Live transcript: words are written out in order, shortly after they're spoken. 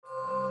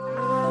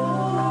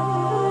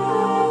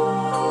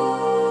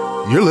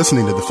You're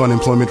listening to the Fun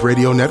Employment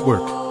Radio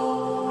Network. The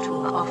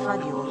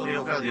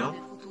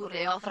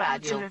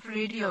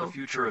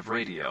future of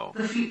radio.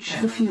 The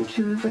future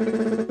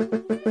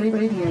of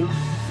radio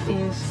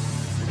is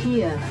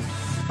here.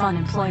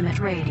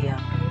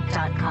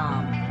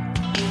 FunemploymentRadio.com.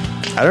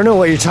 I don't know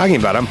what you're talking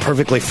about. I'm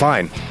perfectly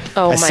fine.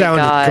 Oh, I my sound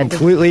God.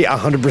 completely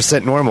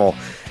 100% normal.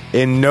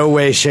 In no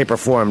way, shape, or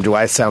form do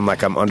I sound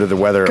like I'm under the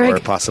weather Greg,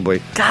 or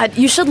possibly... God,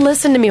 you should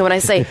listen to me when I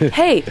say,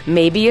 hey,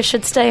 maybe you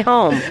should stay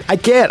home. I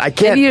can't.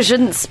 Maybe you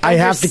shouldn't... I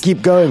have to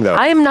keep going, though.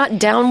 I am not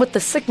down with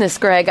the sickness,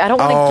 Greg. I don't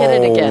want to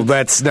get it again.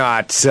 Let's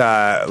not...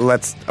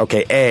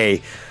 Okay,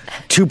 A...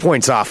 2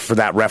 points off for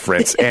that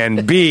reference,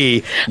 and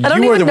B, I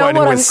don't you were even the know one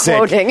who what was I'm sick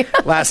quoting.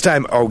 last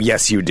time. Oh,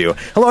 yes, you do.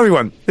 Hello,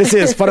 everyone. This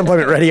is Fun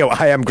Employment Radio.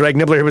 I am Greg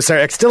Nibbler here with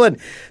Sarah X. Dillon.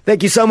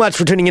 Thank you so much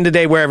for tuning in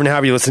today, wherever and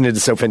however you listen. It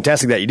is so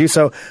fantastic that you do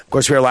so. Of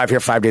course, we are live here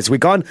 5 days a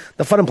week on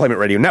the Fun Employment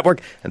Radio Network,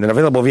 and then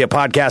available via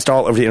podcast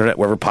all over the internet,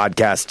 wherever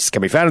podcasts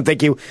can be found. And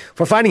thank you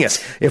for finding us.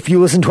 If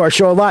you listen to our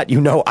show a lot, you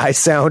know I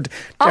sound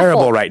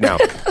terrible Awful. right now.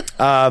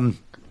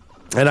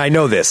 And I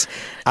know this.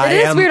 It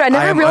is weird. I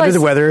never realized under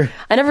the weather.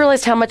 I never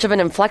realized how much of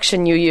an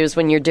inflection you use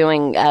when you're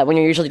doing when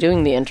you're usually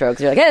doing the intro.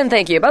 Because you're like, and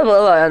thank you, blah blah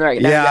blah. And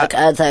right now you're like,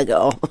 thank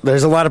you.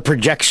 There's a lot of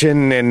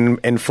projection and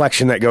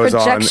inflection that goes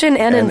on. Projection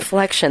and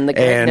inflection, the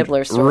Greg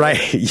Nibbler story.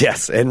 Right,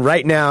 yes. And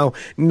right now,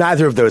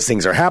 neither of those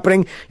things are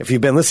happening. If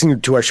you've been listening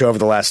to our show over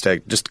the last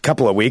just a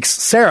couple of weeks,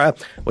 Sarah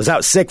was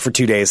out sick for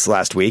 2 days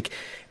last week.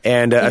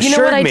 And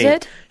assured me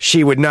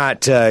she would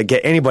not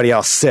get anybody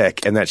else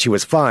sick and that she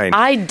was fine.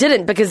 I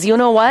didn't, because you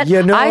know what?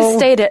 I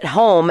stayed at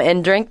home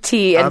and drank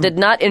tea and did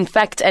not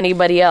infect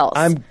anybody else.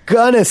 I'm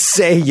gonna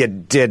say you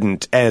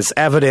didn't, as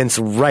evidence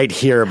right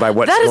here by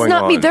what's going on. That is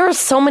not me. There are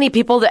so many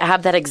people that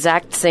have that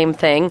exact same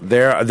thing.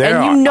 There and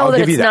are. You know I'll that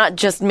give it's you that. not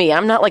just me.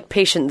 I'm not like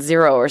patient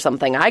zero or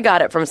something. I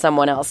got it from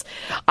someone else.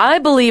 I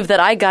believe that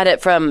I got it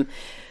from...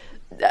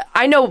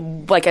 I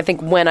know, like, I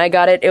think when I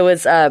got it, it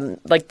was,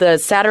 like, the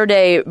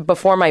Saturday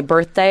before my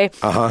birthday.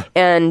 Uh-huh.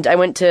 And I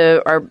went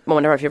to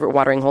one of our favorite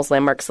Watering Holes,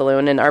 Landmark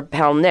Saloon, and our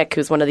pal Nick,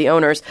 who's one of the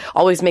owners,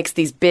 always makes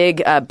these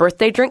big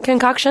birthday drink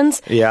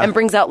concoctions. Yeah. And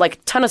brings out, like, a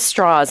ton of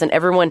straws, and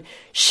everyone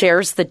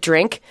shares the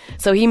drink.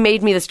 So he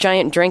made me this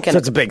giant drink. And so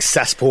it's a big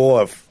cesspool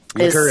of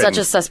liquor. It's such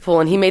a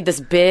cesspool, and he made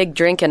this big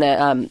drink in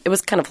it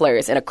was kind of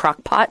hilarious, in a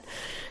crock pot.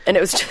 And it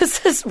was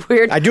just this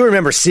weird... I do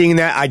remember seeing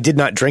that. I did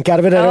not drink out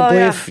of it, I don't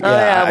believe. Yeah. Oh,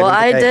 yeah. Well,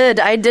 I did.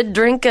 I did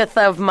drinketh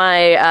of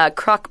my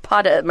crock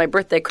pot, my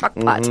birthday crock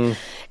pot. Mm-hmm.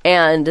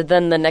 And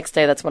then the next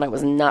day, that's when I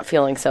was not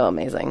feeling so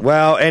amazing.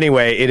 Well,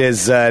 anyway, it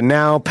is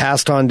now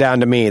passed on down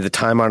to me, the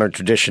time-honored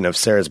tradition of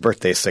Sarah's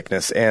birthday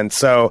sickness. And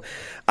so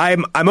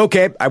I'm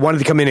okay. I wanted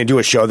to come in and do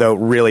a show, though,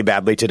 really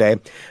badly today.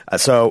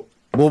 So...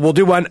 We'll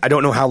do one. I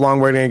don't know how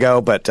long we're going to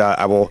go, but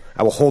I will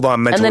hold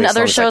on mentally. And then as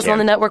other long as I shows can. on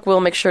the network, we'll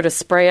make sure to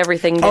spray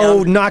everything down.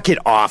 Oh, knock it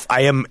off.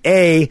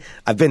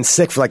 I've been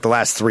sick for like the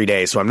last 3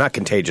 days, so I'm not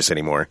contagious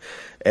anymore.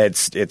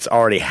 It's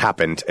already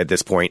happened at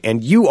this point,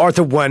 and you are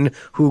the one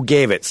who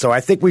gave it. So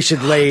I think we should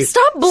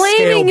Stop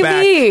blaming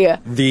me.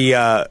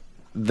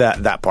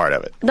 That part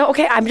of it. No,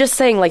 okay. I'm just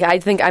saying, like,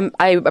 I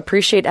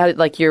appreciate how,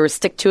 like, your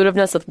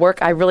stick-to-itiveness with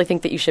work. I really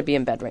think that you should be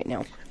in bed right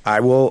now. I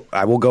will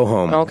go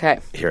home. Okay.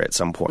 Here at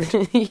some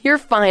point. You're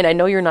fine. I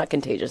know you're not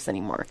contagious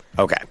anymore.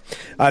 Okay.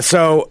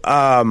 So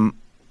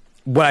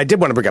what I did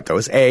want to bring up, though,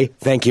 is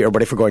thank you,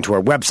 everybody, for going to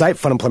our website,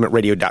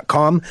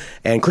 funemploymentradio.com,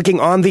 and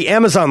clicking on the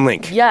Amazon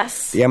link.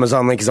 Yes. The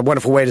Amazon link is a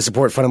wonderful way to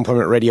support Fun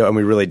Employment Radio, and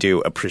we really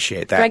do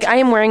appreciate that. Greg, I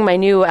am wearing my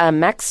new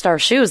Max Star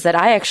shoes that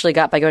I actually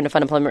got by going to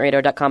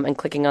funemploymentradio.com and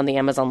clicking on the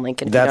Amazon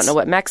link. And if you don't know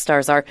what Max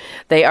Stars are,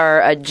 they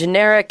are a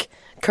generic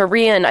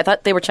Korean, I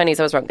thought they were Chinese,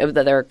 I was wrong.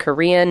 They're a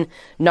Korean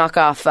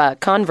knockoff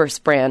Converse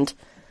brand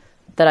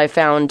that I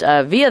found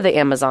via the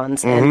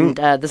Amazons. Mm-hmm.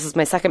 And this is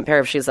my second pair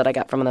of shoes that I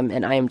got from them,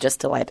 and I am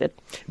just delighted.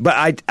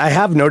 But I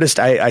have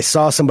noticed, I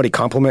saw somebody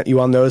compliment you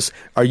on those.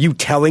 Are you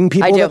telling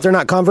people that they're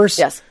not Converse?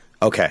 Yes.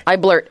 Okay. I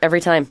blurt every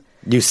time.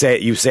 You say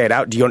it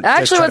out? Do you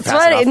Actually, what's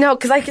funny? No,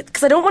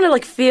 because I don't want to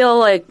like feel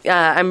like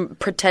I'm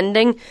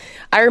pretending.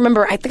 I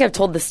remember, I think I've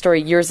told this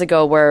story years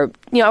ago where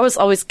I was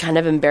always kind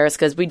of embarrassed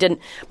because we didn't.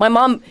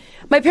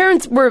 My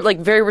parents were like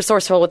very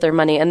resourceful with their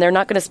money, and they're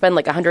not going to spend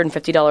like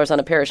 $150 on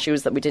a pair of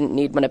shoes that we didn't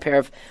need when a pair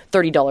of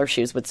 $30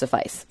 shoes would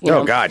suffice.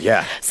 Oh God,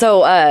 yeah. So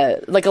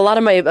like a lot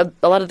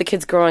of the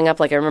kids growing up,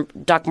 like I remember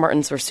Doc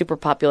Martens were super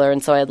popular,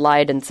 and so I had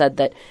lied and said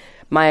that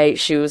my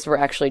shoes were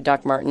actually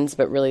Doc Martens,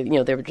 but really,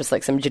 they were just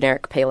like some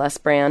generic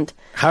Payless brand.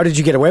 How did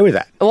you get away with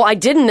that? Well, I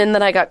didn't, and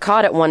then I got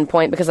caught at one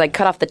point because I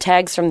cut off the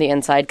tags from the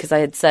inside because I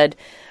had said,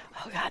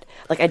 oh, God,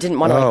 like I didn't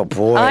want to. Oh,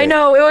 boy. I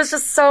know, it was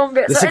just so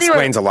embarrassing. This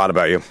explains a lot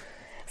about you.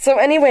 So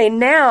anyway,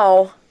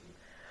 now,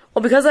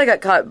 well, because I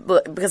got caught,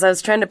 because I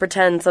was trying to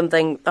pretend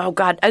something, oh,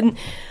 God, and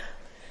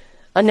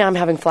now I'm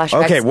having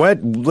flashbacks. Okay,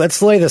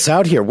 let's lay this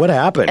out here. What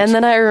happened? And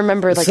then I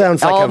remember like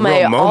sounds like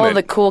all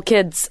the cool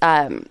kids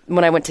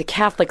when I went to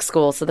Catholic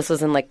school. So this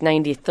was in like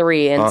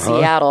 93 in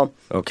Seattle.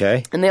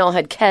 Okay. And they all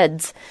had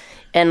kids.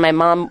 And my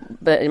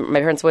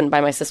parents wouldn't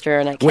buy my sister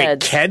and I Keds. Wait,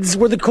 Keds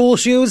were the cool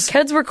shoes?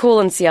 Keds were cool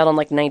in Seattle in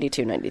like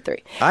 92,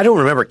 93. I don't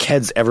remember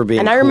Keds ever being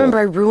And cool. I remember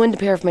I ruined a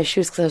pair of my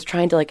shoes because I was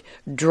trying to like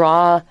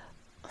draw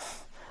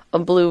a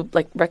blue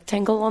like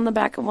rectangle on the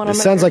back of one of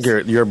my sounds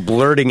pairs. like you're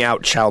blurting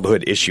out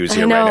childhood issues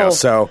here I know. right now.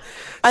 So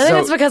I think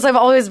it's because I've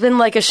always been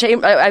like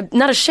ashamed. I'm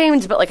not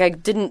ashamed, but like I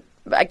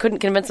couldn't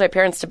convince my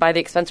parents to buy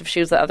the expensive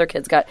shoes that other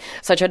kids got,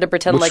 so I tried to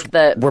pretend which like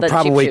the were the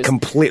probably cheap shoes.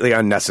 completely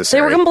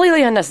unnecessary. They were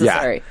completely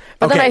unnecessary. Yeah.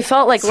 But then Okay. I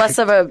felt like less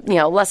of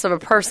a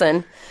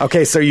person.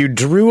 Okay, so you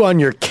drew on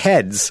your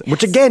Keds,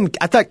 which again,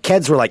 I thought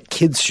Keds were like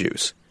kids'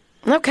 shoes.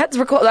 No, Keds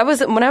were cool. That was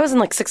when I was in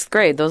like 6th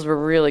grade. Those were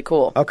really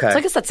cool. Okay. So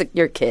I guess that's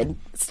your kid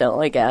still,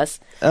 I guess.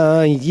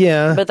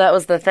 Yeah. But that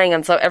was the thing,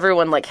 and so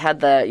everyone like had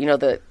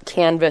the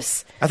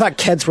canvas. I thought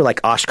Keds were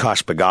like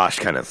Oshkosh Bagosh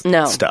kind of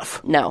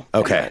stuff. No.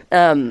 Okay.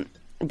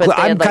 But Well,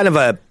 they I'm had, like, kind of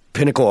a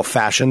pinnacle of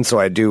fashion, so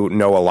I do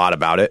know a lot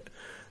about it.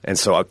 And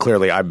so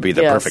clearly I'd be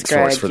the perfect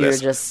source for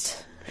this. You're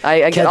just.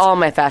 I get all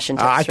my fashion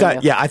tips I from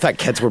thought, you. I thought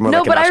Keds were more No,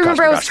 like but an I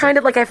remember I was Oshkosh trying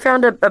to I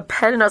found a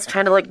pen and I was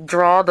trying to like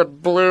draw the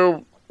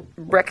blue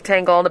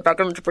rectangle on the back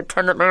of them to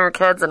pretend that they were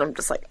kids, and I'm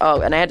just like,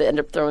 and I had to end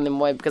up throwing them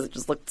away because it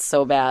just looked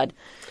so bad.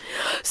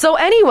 So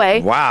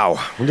anyway,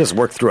 Wow, we just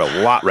worked through a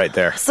lot right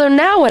there. so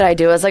now what I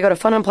do is I go to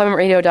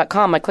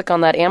funemploymentradio.com, I click on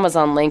that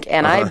Amazon link,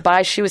 and I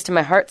buy shoes to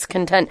my heart's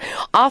content,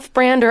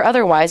 off-brand or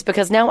otherwise,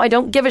 because now I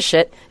don't give a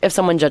shit if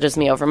someone judges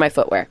me over my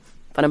footwear.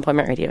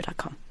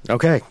 Funemploymentradio.com.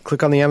 Okay,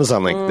 click on the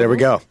Amazon link. There we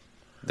go.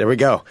 There we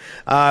go.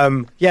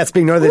 Yeah, it's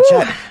being noted in the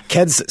chat.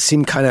 Keds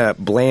seem kind of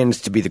bland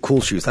to be the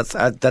cool shoes.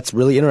 That's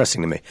really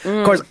interesting to me.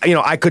 Of course,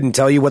 I couldn't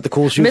tell you what the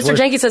cool shoes were. Mr.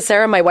 Jenkins says,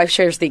 Sarah, my wife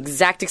shares the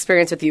exact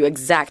experience with you,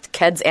 exact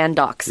Keds and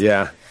Docs.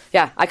 Yeah.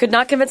 Yeah, I could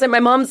not convince her.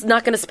 My mom's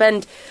not going to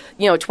spend,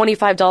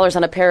 $25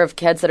 on a pair of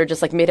Keds that are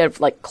just like made out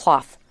of like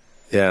cloth.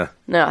 Yeah.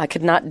 No, I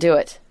could not do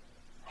it.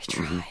 I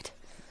tried.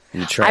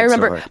 You tried I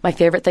remember so hard. my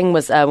favorite thing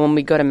was when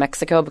we go to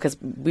Mexico, because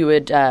we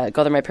would go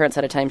there. My parents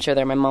had a timeshare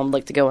there. My mom would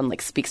like to go and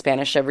like speak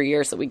Spanish every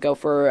year, so we'd go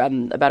for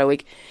about a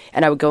week,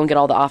 and I would go and get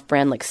all the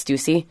off-brand like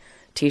Stussy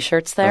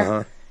T-shirts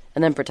there,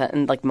 and then pretend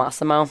and like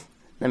Massimo, and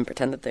then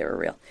pretend that they were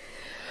real.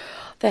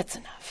 That's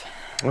enough.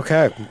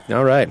 Okay.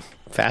 All right.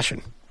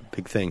 Fashion.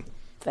 Big thing.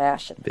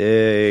 Fashion.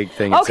 Big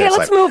thing. Okay,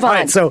 let's move on. All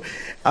right, so,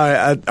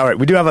 all right,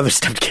 we do have other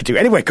stuff to get to.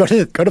 Anyway, go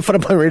to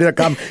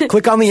funemploymentradio.com,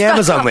 click on the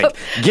Amazon link.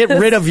 Get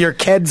rid of your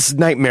Keds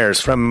nightmares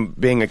from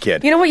being a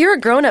kid. You know what? You're a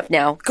grown-up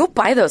now. Go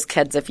buy those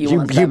Keds if you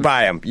want them. You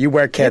buy them. You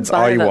wear Keds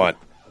all you want.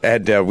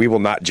 And we will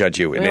not judge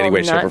you in any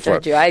way, shape, or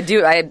form. You.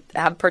 I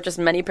have purchased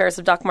many pairs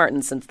of Doc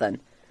Martens since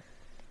then.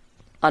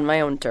 On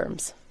my own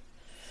terms.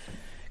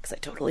 Because I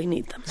totally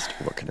need them.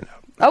 Still working it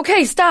out.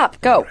 Okay,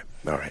 stop. Go.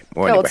 All right.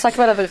 Well, Go, let's talk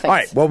about other things. All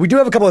right. Well, we do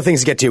have a couple of things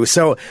to get to.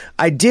 So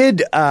I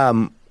did,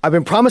 I've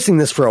been promising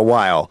this for a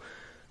while.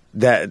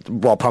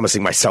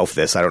 Promising myself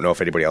this. I don't know if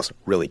anybody else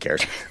really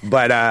cares.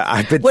 But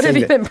I've been What have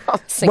saying you been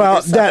promising Well,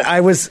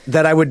 yourself?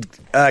 that I would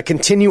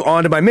continue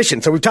on to my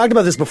mission. So we've talked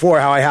about this before,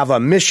 how I have a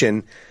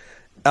mission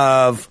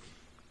of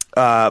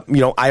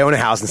I own a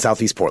house in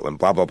Southeast Portland,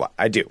 blah, blah, blah.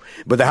 I do.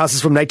 But the house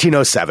is from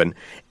 1907.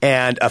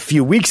 And a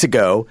few weeks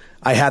ago,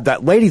 I had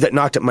that lady that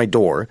knocked at my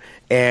door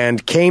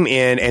and came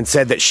in and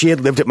said that she had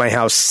lived at my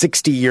house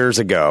 60 years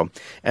ago.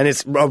 And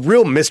it's a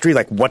real mystery,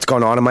 like what's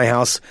gone on in my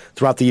house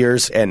throughout the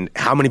years and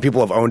how many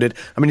people have owned it.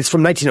 I mean, it's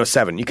from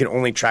 1907. You can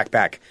only track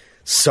back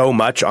so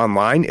much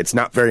online. It's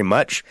not very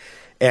much.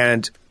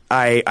 And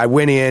I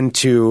went in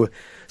to...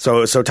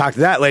 So talked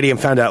to that lady and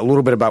found out a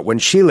little bit about when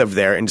she lived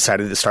there and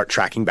decided to start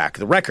tracking back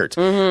the records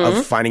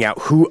of finding out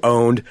who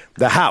owned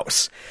the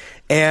house.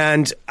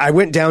 And I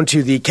went down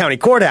to the county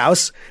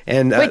courthouse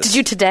and... Wait, did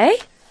you today?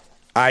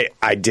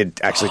 I did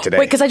actually today.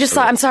 Wait, because I just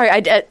saw... I'm sorry,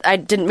 I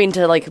didn't mean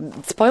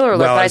to, spoiler alert,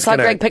 Well, but I I was saw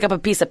gonna- Greg pick up a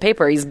piece of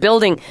paper. He's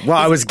building... Well,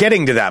 I was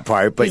getting to that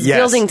part, but He's yes.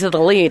 building to the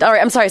lead. All right,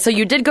 I'm sorry. So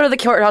you did go to the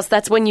courthouse.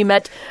 That's when you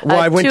met... Well,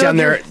 I went two down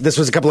of your- there. This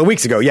was a couple of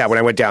weeks ago. Yeah, when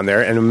I went down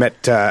there and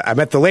I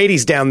met the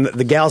ladies down,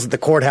 the gals at the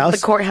courthouse.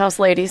 The courthouse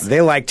ladies.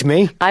 They liked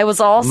me. I was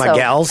also My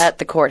gals. at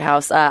the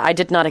courthouse. I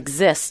did not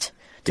exist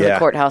to Yeah. the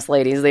courthouse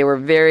ladies. They were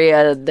very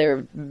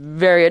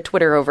a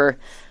Twitter over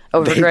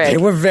Greg. They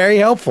were very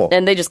helpful.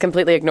 And they just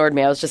completely ignored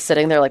me. I was just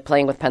sitting there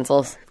playing with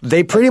pencils.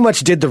 They pretty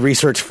much did the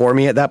research for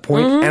me at that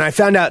point, and I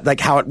found out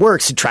how it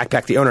works to track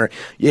back the owner.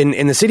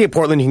 In the city of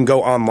Portland, you can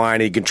go online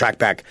and you can track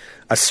back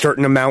a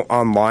certain amount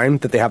online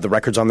that they have the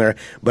records on there,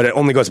 but it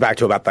only goes back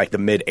to about the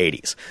mid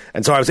 80s.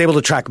 And so I was able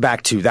to track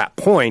back to that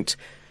point,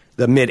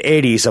 the mid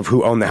 80s of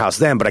who owned the house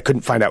then, but I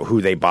couldn't find out who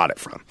they bought it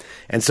from.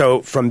 And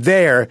so from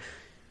there,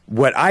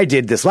 what I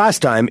did this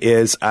last time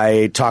is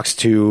I talked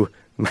to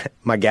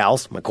my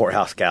gals, my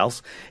courthouse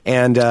gals,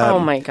 and Oh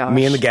my gosh.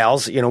 me and the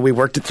gals, we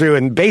worked it through.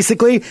 And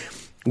basically,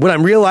 what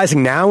I'm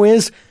realizing now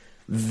is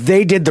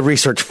they did the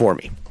research for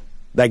me.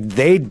 Like,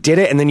 they did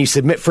it, and then you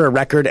submit for a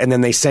record, and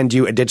then they send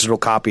you a digital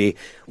copy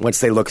once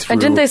they look through.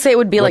 And didn't they say it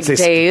would be like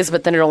days,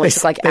 but then it only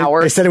took like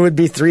hours? They said it would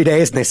be 3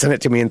 days, and they sent it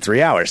to me in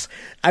 3 hours.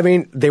 I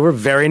mean, they were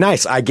very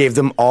nice. I gave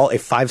them all a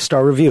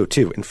 5-star review,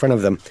 too, in front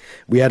of them.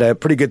 We had a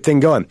pretty good thing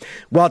going.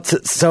 Well,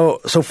 so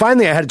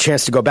finally I had a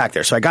chance to go back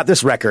there. So I got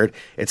this record.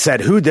 It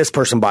said who this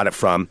person bought it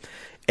from,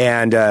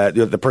 and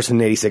the person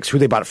in 86, who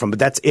they bought it from, but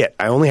that's it.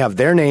 I only have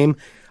their name.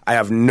 I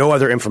have no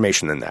other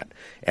information than that.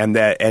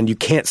 And you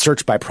can't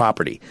search by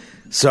property.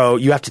 So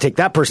you have to take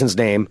that person's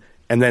name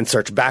and then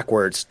search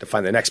backwards to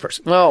find the next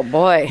person. Oh,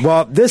 boy.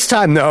 Well, this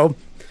time, though,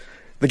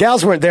 the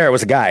gals weren't there. It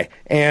was a guy.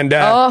 And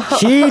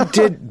he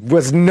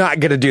was not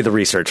going to do the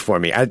research for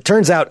me. It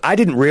turns out I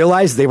didn't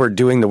realize they were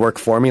doing the work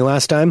for me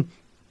last time,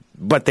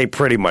 but they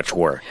pretty much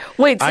were.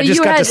 Wait, so I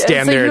just got to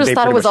stand there. You just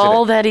thought it was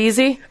all that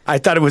easy? I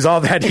thought it was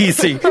all that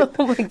easy. Oh,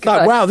 my God.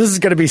 Thought, wow, this is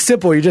going to be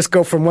simple. You just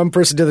go from one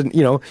person to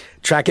the,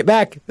 track it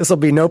back. This will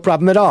be no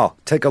problem at all.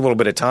 Take a little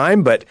bit of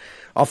time, but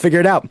I'll figure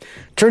it out.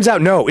 Turns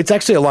out, no, it's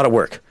actually a lot of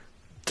work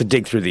to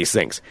dig through these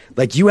things.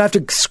 Like, you have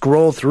to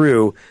scroll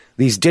through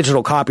these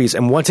digital copies,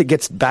 and once it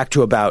gets back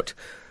to about,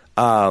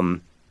 I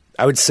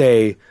would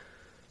say,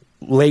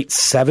 late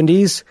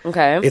 70s,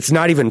 okay, it's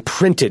not even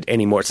printed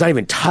anymore. It's not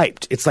even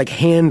typed. It's like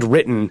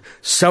handwritten,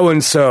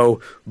 so-and-so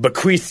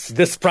bequeaths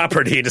this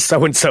property to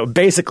so-and-so,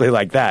 basically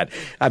like that.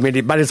 I mean,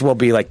 it might as well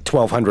be like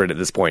 1,200 at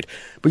this point.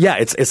 But yeah,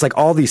 it's like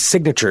all these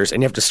signatures,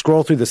 and you have to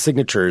scroll through the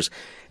signatures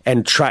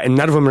and try, and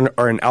none of them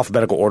are in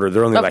alphabetical order.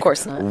 They're only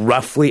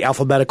roughly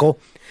alphabetical.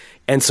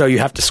 And so you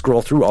have to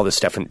scroll through all this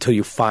stuff until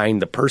you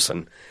find the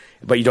person,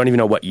 but you don't even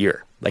know what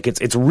year. Like,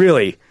 it's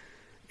really...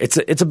 It's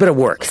a bit of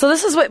work. So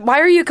this is why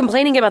are you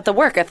complaining about the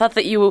work? I thought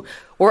that you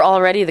were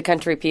already the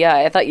country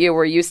PI. I thought you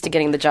were used to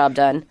getting the job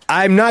done.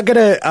 I'm not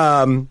going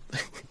to...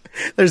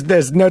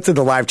 there's notes in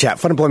the live chat,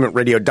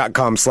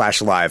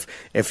 funemploymentradio.com/live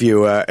if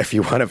you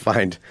want to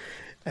find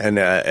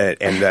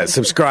and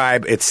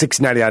subscribe. It's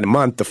 $6.99 a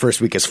month. The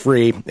first week is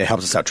free. It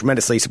helps us out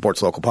tremendously,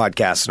 supports local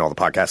podcasts and all the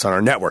podcasts on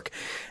our network.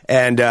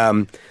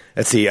 And...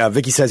 let's see.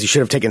 Vicky says you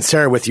should have taken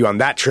Sarah with you on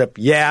that trip.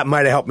 Yeah, it might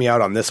have helped me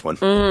out on this one.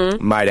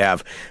 Mm-hmm. Might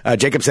have.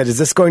 Jacob said, is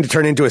this going to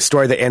turn into a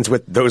story that ends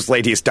with those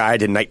ladies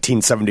died in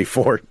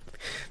 1974?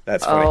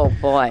 That's funny. Oh,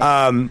 boy.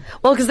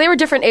 Well, because they were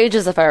different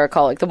ages, if I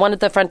recall. Like, the one at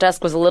the front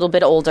desk was a little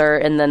bit older,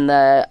 and then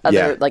the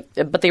other,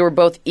 but they were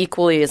both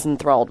equally as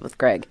enthralled with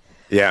Greg.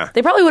 Yeah.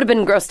 They probably would have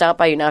been grossed out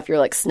by you now if you're,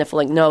 like,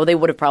 sniffling. No, they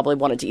would have probably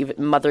wanted to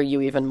even mother you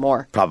even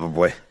more.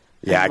 Probably.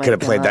 Yeah, I could have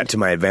played that to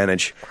my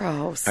advantage.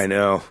 Gross. I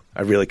know.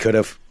 I really could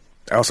have.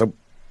 I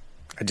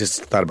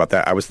just thought about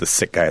that. I was the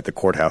sick guy at the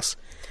courthouse.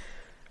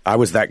 I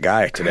was that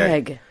guy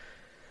today. Greg,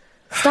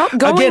 stop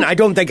going. Again, I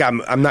don't think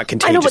I'm not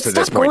contagious at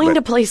this point. Stop going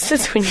to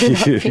places when you're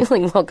not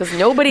feeling well, because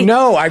nobody...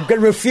 No, I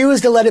refuse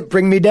to let it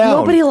bring me down.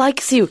 Nobody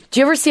likes you. Do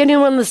you ever see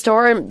anyone in the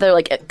store and they're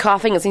like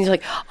coughing and things? You're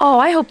like, oh,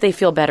 I hope they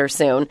feel better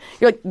soon.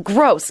 You're like,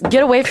 gross,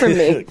 get away from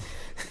me.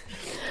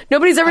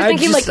 Nobody's ever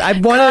thinking I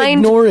want to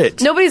ignore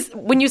it.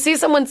 When you see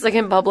someone sick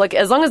in public,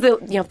 as long as they,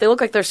 if they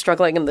look like they're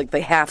struggling and like they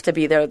have to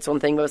be there, that's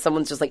one thing. But if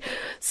someone's just like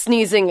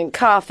sneezing and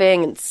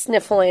coughing and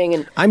sniffling,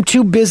 and I'm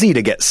too busy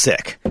to get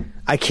sick.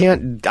 I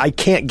can't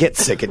get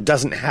sick. It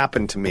doesn't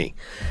happen to me.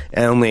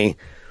 Only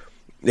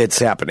it's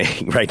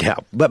happening right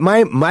now. But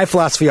my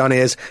philosophy on it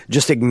is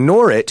just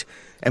ignore it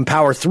and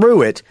power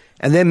through it,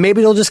 and then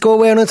maybe it'll just go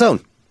away on its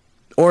own,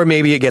 or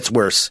maybe it gets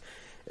worse.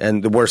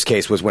 And the worst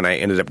case was when I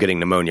ended up getting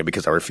pneumonia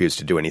because I refused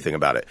to do anything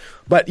about it.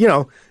 But,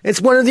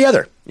 it's one or the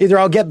other. Either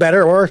I'll get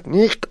better or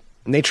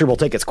nature will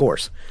take its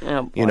course.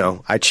 Oh,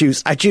 I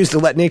choose to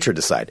let nature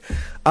decide.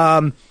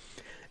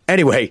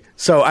 Anyway,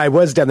 so I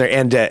was down there,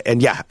 and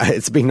yeah,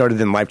 it's being noted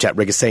in the live chat.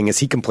 Rick is saying, is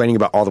he complaining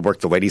about all the work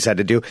the ladies had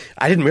to do?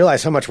 I didn't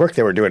realize how much work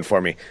they were doing for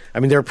me.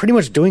 I mean, they were pretty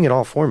much doing it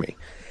all for me.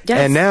 Yes.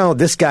 And now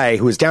this guy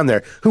who was down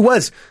there, who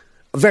was...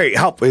 he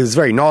was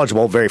very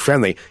knowledgeable, very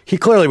friendly. He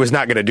clearly was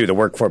not going to do the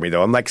work for me,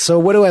 though. I'm like, so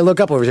what do I look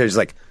up over here? He's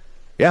like,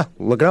 yeah,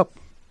 look it up.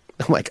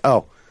 I'm like,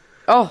 oh.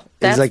 Oh,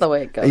 that's like, the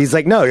way it goes. He's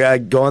like, no,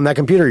 go on that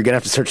computer. You're going to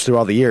have to search through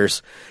all the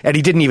years. And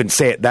he didn't even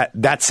say it.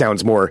 That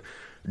sounds more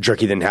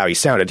jerky than how he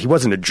sounded. He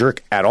wasn't a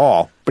jerk at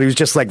all, but he was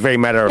just like very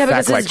matter of fact. Yeah,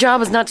 because his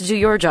job is not to do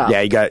your job.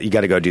 Yeah, you got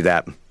to go do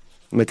that.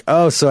 I'm like,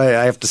 oh, so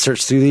I have to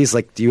search through these?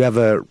 Like, do you have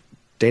a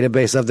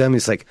database of them?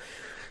 He's like,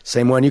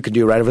 same one you can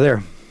do right over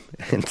there.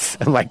 And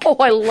I'm like, oh,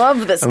 I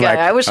love this guy.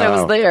 I wish I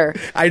was there.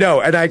 I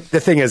know. And the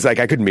thing is, like,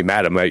 I couldn't be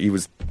mad at him. He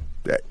was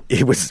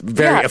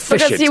very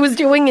efficient. Because he was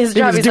doing his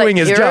job. He's doing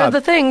his job. Here are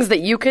the things that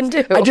you can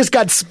do. I just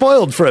got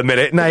spoiled for a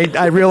minute, and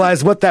I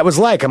realized what that was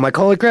like. I'm like,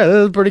 holy crap,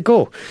 that was pretty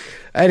cool.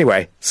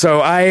 Anyway, so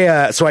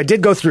I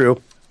did go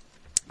through.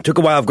 Took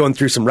a while of going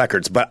through some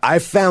records, but I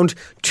found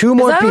two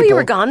more people. Is that why you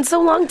were gone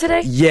so long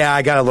today? Yeah,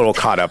 I got a little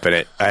caught up in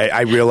it.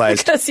 I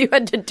realized. Because you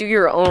had to do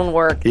your own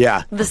work.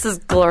 Yeah. This is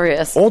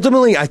glorious.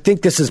 Ultimately, I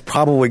think this is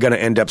probably going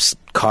to end up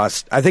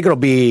I think it'll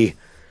be,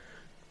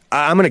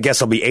 I'm going to guess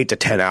it'll be 8 to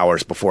 10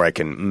 hours before I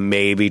can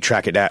maybe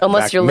track it down.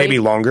 Unless you're maybe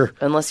longer.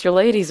 Unless your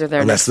ladies are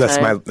there next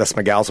time. That's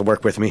my gals will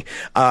work with me.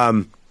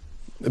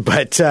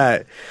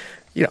 But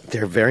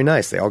they're very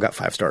nice. They all got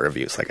 5-star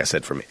reviews, like I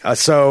said, for me.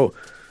 So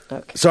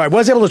I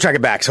was able to track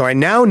it back. So I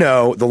now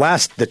know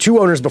the 2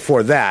 owners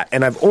before that,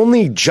 and I've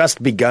only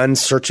just begun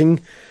searching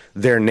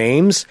their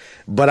names.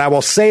 But I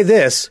will say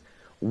this,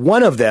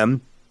 one of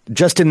them,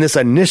 just in this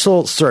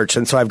initial search,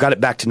 and so I've got it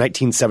back to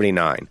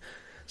 1979.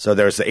 So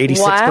there's the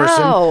 86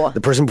 person.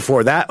 The person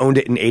before that owned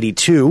it in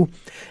 82,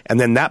 and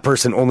then that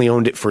person only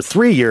owned it for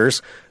 3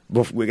 years,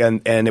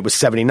 and it was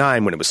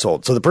 79 when it was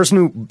sold. So the person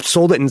who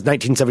sold it in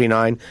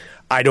 1979,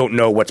 I don't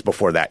know what's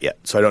before that yet.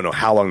 So I don't know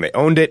how long they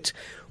owned it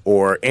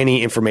or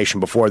any information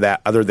before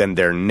that other than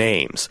their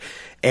names.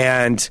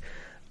 And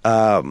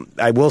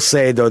I will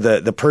say, though,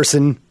 the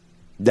person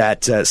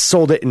that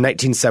sold it in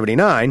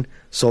 1979,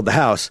 sold the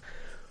house,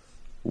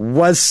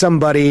 was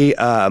somebody...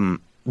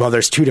 well,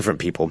 there's 2 different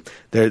people.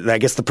 I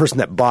guess the person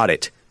that bought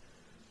it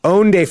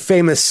owned a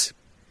famous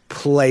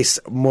place,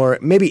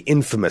 maybe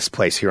infamous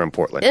place here in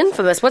Portland.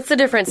 Infamous? What's the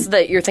difference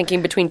that you're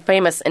thinking between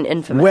famous and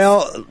infamous?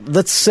 Well,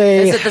 let's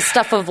say... Is it the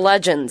stuff of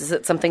legends? Is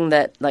it something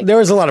that... There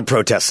was a lot of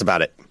protests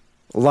about it.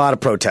 A lot of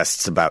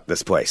protests about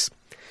this place.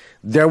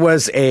 There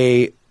was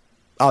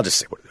I'll just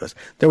say what it was.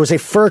 There was a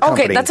fur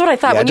company. Okay, that's what I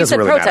thought. When you said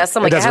protests,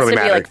 I'm like, it has to be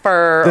like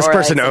fur. This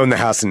person owned the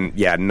house in,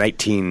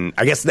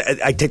 I guess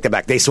I take that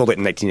back. They sold it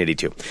in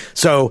 1982.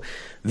 So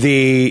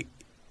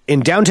in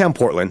downtown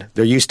Portland,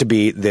 there used to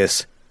be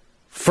this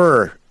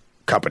fur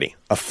company,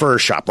 a fur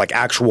shop, like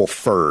actual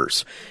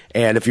furs.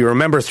 And if you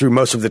remember through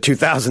most of the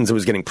 2000s, it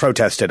was getting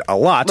protested a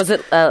lot. Was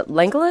it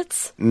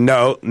Langolitz?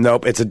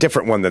 Nope. It's a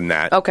different one than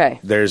that. Okay.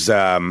 There's,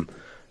 I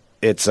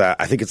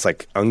think it's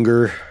like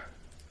Unger.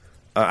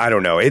 I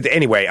don't know.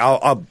 Anyway,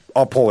 I'll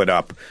pull it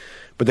up.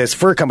 But this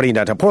fur company in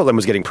downtown Portland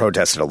was getting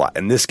protested a lot,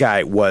 and this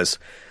guy was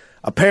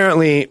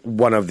apparently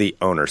one of the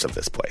owners of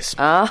this place.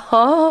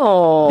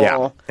 Oh,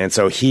 yeah. And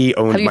so he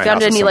owned. Have you my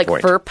found house any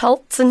fur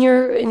pelts in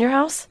your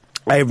house?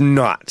 I have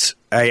not.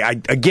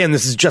 Again,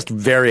 this is just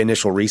very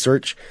initial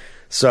research,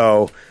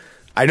 so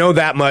I know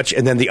that much.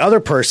 And then the other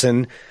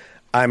person,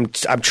 I'm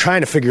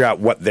trying to figure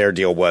out what their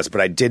deal was, but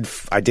I did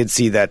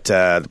see that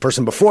the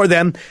person before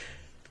them.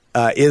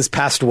 Is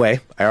passed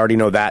away. I already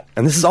know that.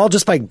 And this is all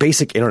just by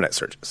basic internet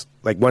searches.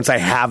 Like, once I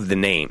have the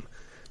name,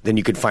 then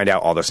you could find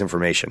out all this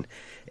information.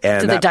 And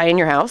did they die in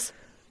your house?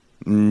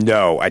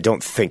 No, I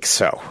don't think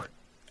so.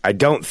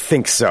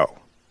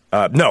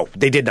 No,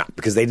 they did not,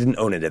 because they didn't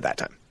own it at that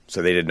time.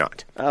 So they did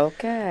not.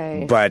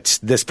 Okay. But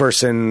this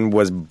person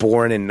was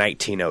born in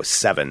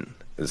 1907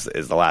 is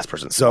the last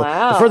person. So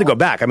wow. The further I go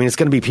back, I mean, it's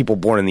going to be people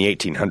born in the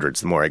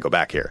 1800s the more I go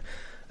back here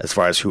as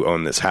far as who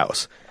owned this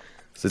house.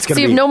 So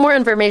you have no more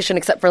information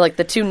except for like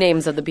the 2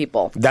 names of the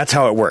people. That's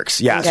how it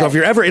works. Yeah. Okay. So if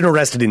you're ever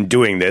interested in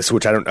doing this,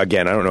 which I don't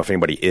know if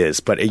anybody is,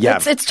 but yeah,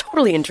 it's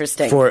totally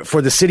interesting.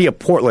 For the city of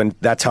Portland,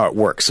 that's how it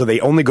works. So they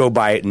only go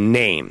by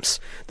names.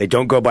 They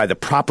don't go by the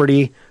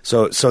property.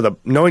 So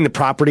knowing the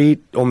property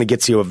only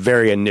gets you a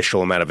very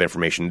initial amount of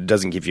information. It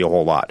doesn't give you a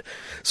whole lot.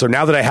 So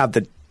now that I have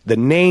the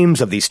names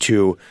of these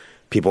 2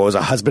 people, it was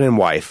a husband and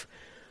wife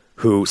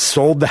who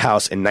sold the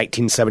house in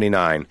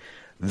 1979.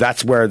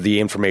 That's where the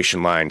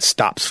information line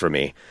stops for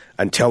me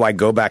until I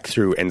go back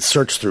through and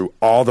search through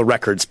all the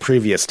records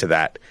previous to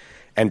that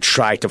and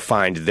try to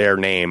find their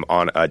name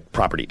on a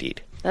property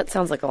deed. That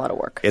sounds like a lot of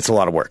work. It's a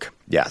lot of work.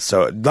 Yeah.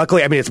 So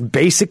luckily, I mean, it's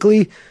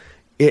basically,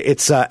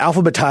 it's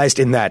alphabetized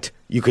in that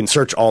you can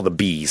search all the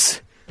B's,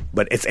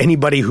 but it's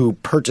anybody who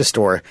purchased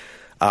a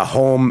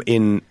home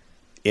in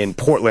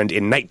Portland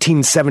in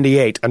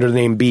 1978 under the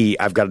name B.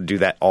 I've got to do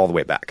that all the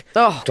way back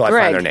until I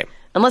find their name.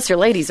 Unless your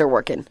ladies are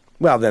working.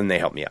 Well, then they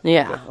help me out.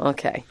 Yeah,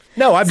 okay.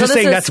 No, I'm just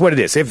saying that's what it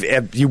is.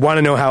 If you want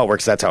to know how it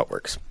works, that's how it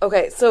works.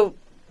 Okay, so...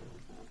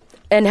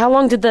 And how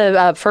long did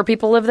the fur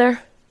people live there?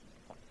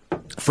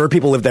 Fur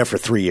people lived there for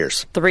 3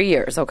 years. 3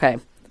 years, okay.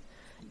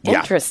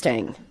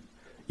 Interesting.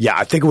 Yeah,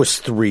 I think it was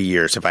 3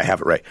 years, if I have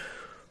it right.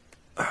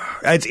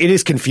 It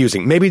is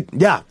confusing. Maybe,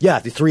 yeah,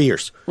 3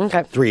 years.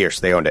 Okay. 3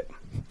 years, they owned it.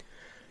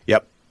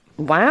 Yep.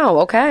 Wow,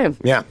 okay.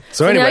 Yeah.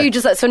 So anyway.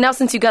 Now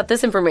since you got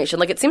this information,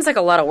 like it seems like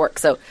a lot of work.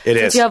 So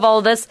since you have all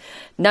of this,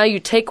 now you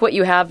take what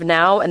you have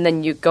now and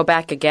then you go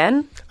back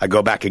again? I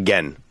go back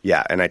again,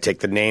 yeah. And I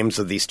take the names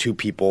of these 2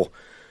 people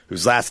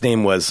whose last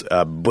name was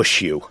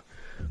Bushew,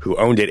 who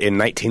owned it in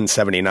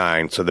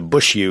 1979. So the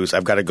Bushews,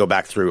 I've got to go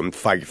back through and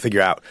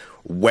figure out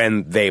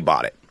when they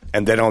bought it.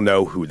 And then I'll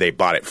know who they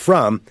bought it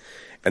from.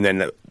 And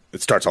then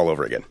it starts all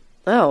over again.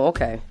 Oh,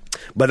 okay.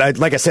 But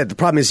like I said, the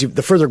problem is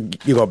the further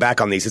you go back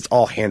on these, it's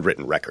all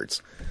handwritten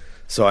records.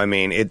 So, I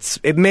mean,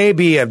 it may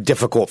be a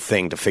difficult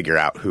thing to figure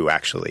out who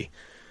actually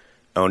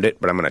owned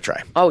it, but I'm going to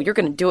try. Oh, you're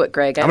going to do it,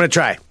 Greg. I'm going to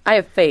try. I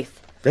have faith.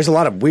 There's a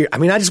lot of weird... I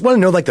mean, I just want to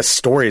know, like, the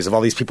stories of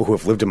all these people who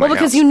have lived in my house. Well,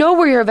 because you know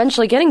where you're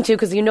eventually getting to,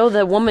 because you know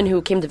the woman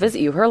who came to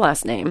visit you, her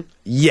last name.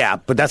 Yeah,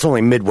 but that's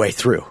only midway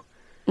through.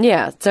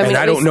 Yeah. So,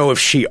 I don't know if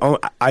she owned...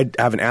 I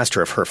haven't asked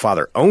her if her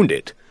father owned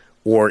it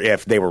or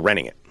if they were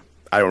renting it.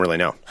 I don't really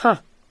know. Huh.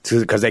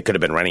 Because they could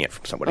have been renting it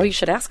from somebody. Oh, you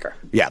should ask her.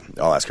 Yeah,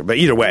 I'll ask her. But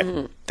either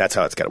way, that's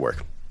how it's got to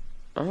work.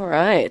 All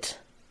right.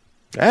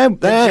 Anyway,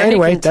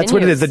 continues. That's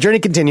what it is. The journey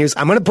continues.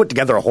 I'm going to put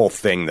together a whole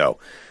thing, though.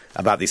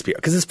 about these people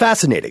because it's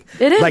fascinating.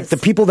 It is. Like the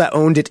people that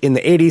owned it in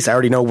the 80s, I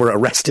already know were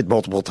arrested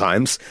multiple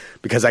times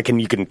because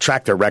you can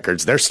track their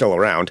records. They're still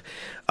around.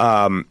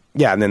 And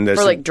then there's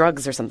for like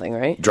drugs or something,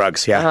 right?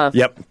 Drugs, yeah. Uh-huh.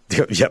 Yep.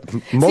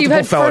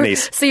 Multiple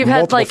felonies. So you've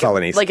had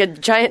felonies. like a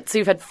giant. So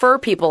you've had fur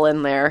people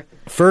in there.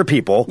 Fur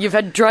people. You've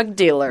had drug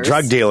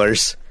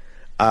dealers.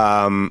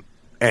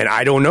 And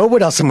I don't know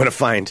what else I'm going to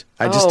find.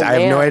 I have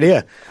no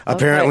idea.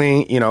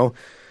 Apparently,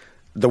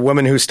 the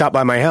woman who stopped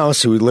by my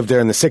house, who lived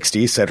there in the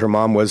 60s, said her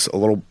mom was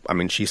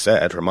she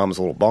said her mom was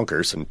a little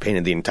bonkers and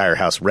painted the entire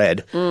house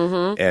red.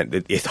 Mm-hmm.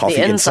 And all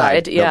the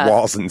inside, the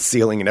walls and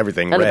ceiling and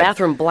everything and red. The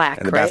bathroom black,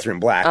 And the bathroom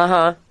black.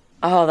 Uh-huh.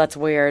 Oh, that's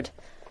weird.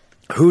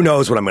 Who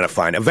knows what I'm going to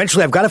find.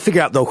 Eventually, I've got to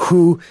figure out, though,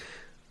 who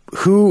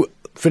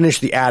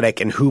finished the attic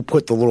and who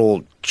put the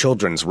little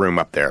children's room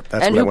up there.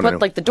 That's and what I who want to put, know.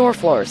 like, the door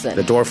floors in.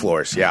 The door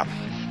floors, yeah.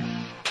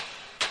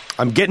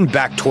 I'm getting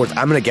back towards...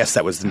 I'm going to guess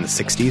that was in the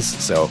 60s,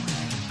 so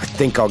I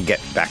think I'll get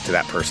back to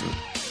that person.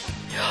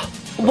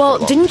 Well,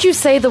 didn't you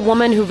say the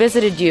woman who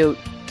visited you,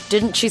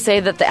 didn't she say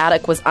that the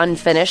attic was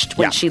unfinished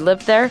when she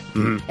lived there?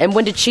 Mm-hmm. And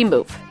when did she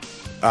move?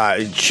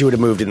 She would have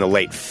moved in the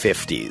late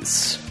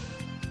 50s,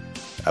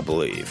 I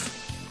believe.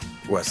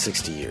 Well,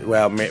 60 years.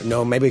 Well,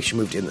 no, maybe she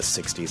moved in the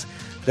 60s.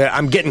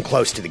 I'm getting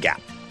close to the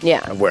gap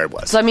of where it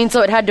was. So,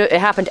 it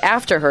happened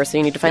after her, so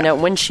you need to find out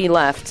when she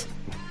left.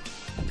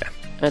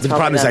 The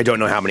problem is I don't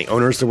know how many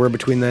owners there were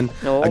between then.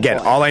 Oh, Again,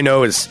 boy. all I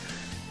know is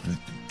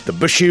the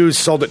Bushes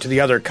sold it to the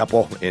other couple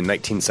in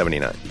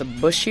 1979. The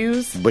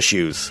Bushes?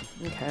 Bushes.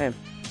 Okay.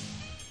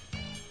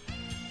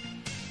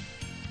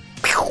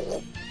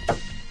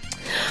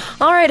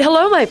 All right,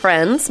 hello, my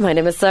friends. My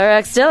name is Sarah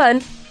X.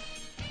 Dillon.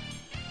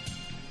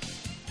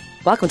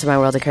 Welcome to my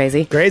world of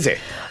crazy. Crazy.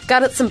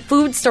 Got some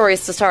food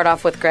stories to start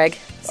off with, Greg.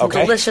 Some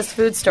delicious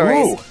food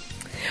stories. Ooh.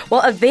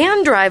 Well, a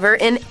van driver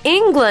in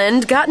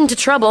England got into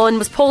trouble and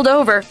was pulled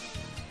over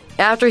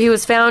after he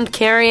was found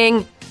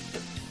carrying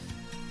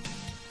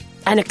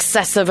an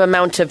excessive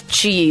amount of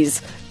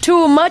cheese.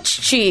 Too much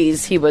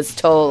cheese, he was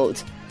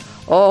told.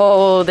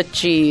 Oh, the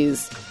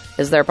cheese.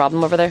 Is there a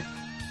problem over there?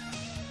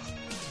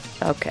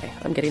 Okay,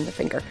 I'm getting the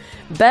finger.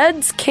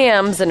 Beds,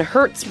 Cams, and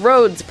Hertz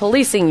Roads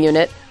Policing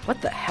Unit.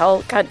 What the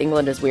hell? God,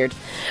 England is weird.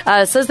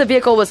 Says the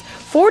vehicle was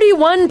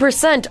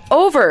 41%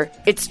 over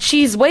its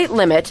cheese weight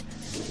limit,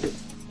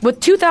 with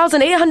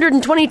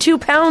 2,822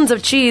 pounds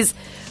of cheese,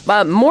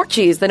 more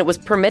cheese than it was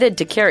permitted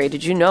to carry.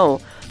 Did you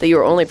know that you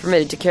were only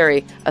permitted to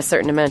carry a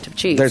certain amount of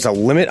cheese? There's a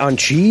limit on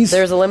cheese?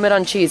 There's a limit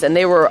on cheese, and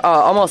they were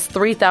almost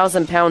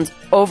 3,000 pounds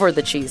over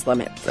the cheese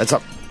limit.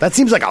 That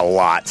seems like a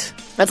lot.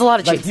 That's a lot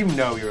of cheese.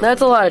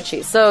 That's a lot of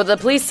cheese. So the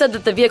police said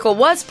that the vehicle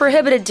was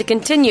prohibited to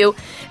continue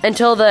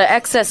until the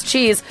excess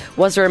cheese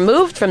was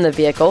removed from the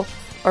vehicle,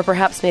 or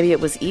perhaps maybe it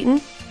was eaten.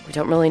 We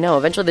don't really know.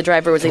 Eventually, the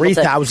driver was able to...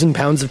 3,000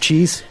 pounds of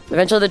cheese?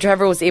 Eventually, the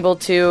driver was able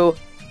to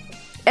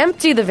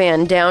empty the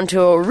van down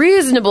to a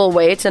reasonable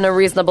weight and a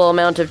reasonable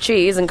amount of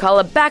cheese and call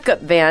a backup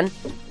van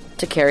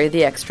to carry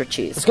the extra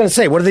cheese. I was going to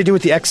say, what do they do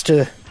with the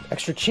extra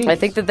cheese? I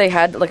think that they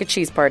had like a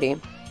cheese party,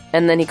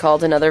 and then he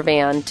called another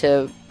van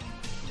to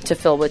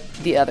fill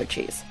with the other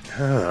cheese.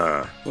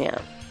 Huh. Yeah.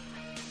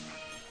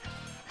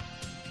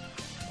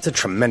 It's a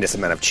tremendous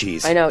amount of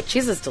cheese. I know.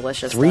 Cheese is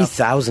delicious.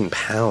 3,000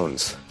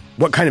 pounds.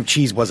 What kind of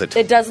cheese was it?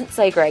 It doesn't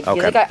say, Greg. Okay.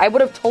 You think I would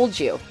have told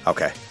you.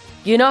 Okay.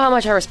 You know how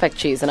much I respect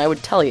cheese, and I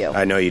would tell you.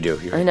 I know you do.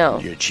 I know.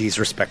 You're a cheese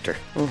respecter.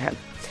 Okay.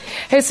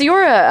 Hey, so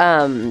you're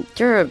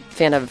a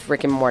fan of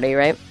Rick and Morty,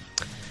 right?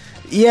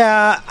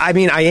 Yeah, I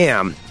mean, I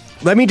am.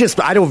 I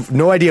have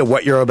no idea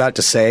what you're about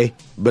to say,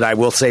 but I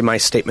will say my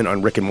statement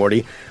on Rick and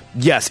Morty.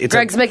 Yes,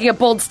 Greg's making a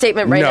bold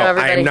statement right now,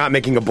 everybody. No, I am not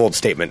making a bold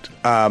statement.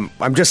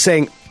 I'm just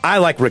saying I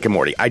like Rick and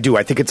Morty. I do.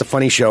 I think it's a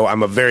funny show.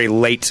 I'm a very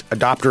late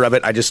adopter of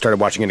it. I just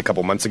started watching it a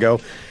couple months ago.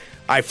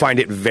 I find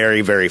it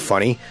very, very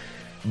funny.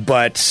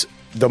 But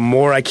the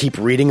more I keep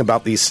reading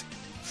about these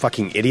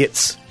fucking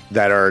idiots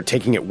that are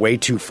taking it way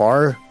too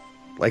far,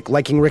 like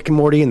liking Rick and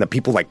Morty, and the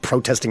people like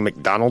protesting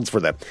McDonald's for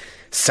the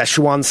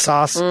Szechuan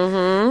sauce,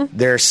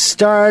 they're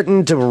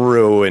starting to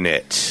ruin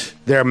it.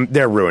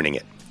 They're ruining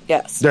it.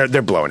 Yes. They're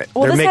blowing it.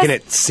 Well, they're making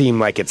it seem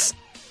like it's...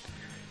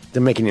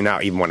 They're making you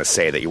not even want to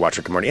say that you watch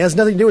Rick and Morty. It has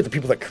nothing to do with the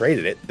people that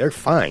created it. They're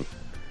fine.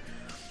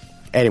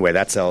 Anyway,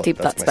 that's Deep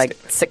thoughts by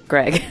sick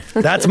Greg.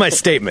 That's my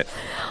statement.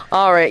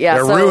 All right, yeah.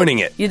 They're ruining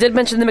it. You did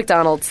mention the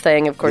McDonald's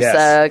thing, of course,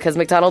 Yes. because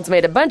McDonald's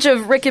made a bunch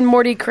of Rick and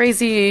Morty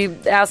crazy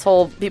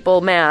asshole people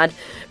mad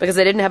because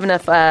they didn't have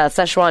enough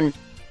Szechuan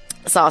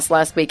sauce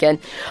last weekend.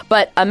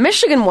 But a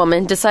Michigan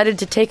woman decided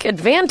to take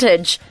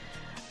advantage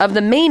of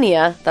the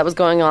mania that was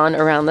going on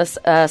around this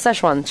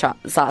Szechuan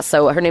sauce.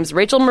 So her name's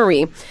Rachel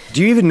Marie.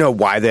 Do you even know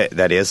why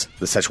that is,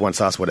 the Szechuan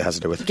sauce, what it has to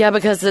do with it? Yeah,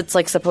 because it's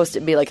like supposed to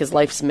be like his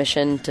life's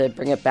mission to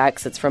bring it back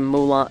because it's from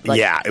Mulan. Like,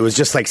 yeah, it was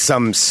just like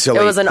some silly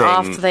it was an thing.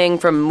 off thing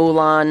from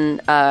Mulan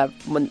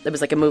when it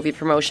was like a movie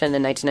promotion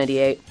in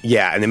 1998.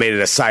 Yeah, and they made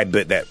it a side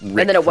bit that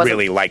Rick then it wasn't-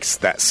 really likes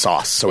that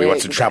sauce, so he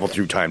wants to travel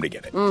through time to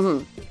get it.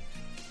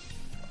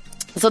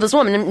 So this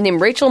woman named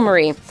Rachel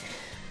Marie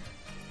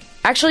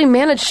actually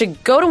managed to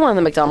go to one of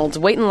the McDonald's,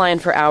 wait in line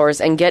for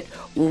hours, and get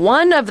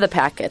one of the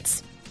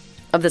packets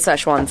of the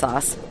Szechuan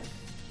sauce.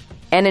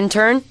 And in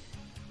turn,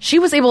 she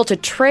was able to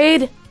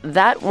trade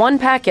that one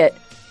packet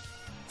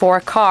for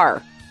a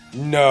car.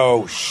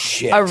 No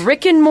shit. A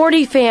Rick and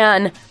Morty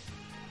fan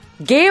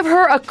gave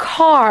her a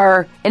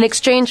car in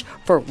exchange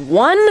for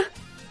one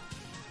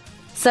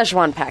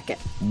Szechuan packet.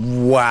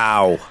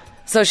 Wow.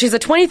 So she's a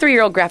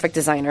 23-year-old graphic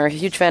designer, a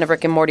huge fan of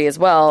Rick and Morty as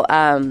well,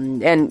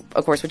 and,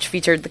 of course, which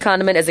featured the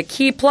condiment as a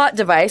key plot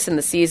device in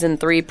the Season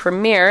 3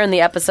 premiere. In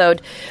the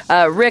episode,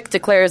 Rick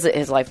declares it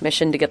his life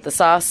mission to get the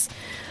sauce.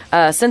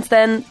 Since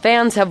then,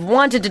 fans have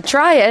wanted to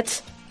try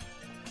it.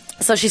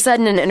 So she said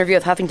in an interview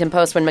with Huffington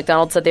Post when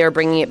McDonald's said they were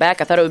bringing it back,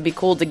 I thought it would be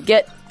cool to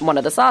get one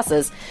of the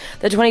sauces.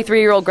 The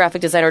 23-year-old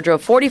graphic designer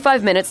drove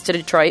 45 minutes to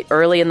Detroit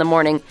early in the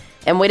morning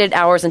and waited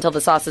hours until the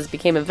sauces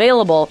became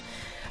available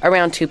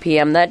around 2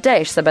 p.m. that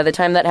day. She said by the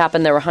time that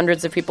happened, there were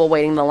hundreds of people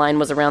waiting. The line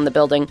was around the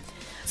building.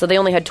 So they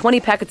only had 20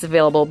 packets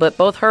available, but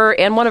both her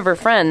and one of her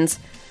friends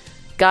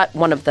got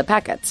one of the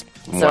packets.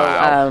 So,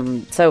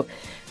 wow. So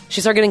she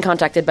started getting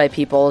contacted by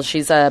people.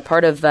 She's a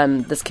part of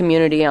this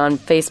community on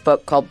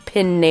Facebook called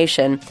Pin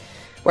Nation,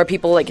 where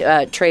people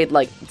trade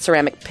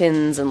ceramic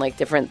pins and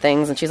different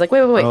things. And she's like,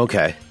 wait.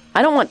 Okay.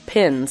 I don't want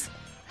pins.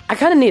 I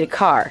kind of need a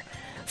car.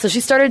 So she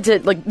started to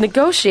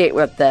negotiate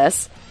with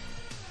this.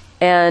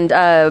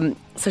 And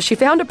so she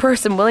found a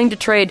person willing to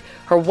trade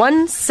her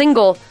one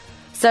single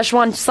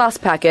Szechuan sauce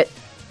packet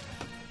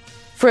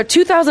for a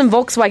 2000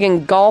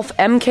 Volkswagen Golf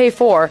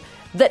MK4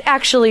 that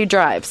actually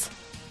drives.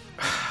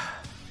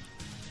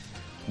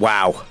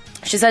 Wow.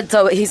 She said,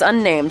 so he's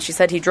unnamed. She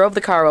said he drove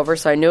the car over,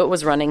 so I knew it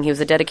was running. He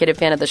was a dedicated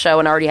fan of the show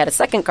and already had a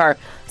second car,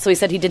 so he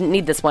said he didn't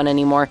need this one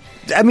anymore.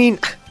 I mean,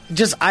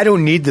 I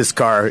don't need this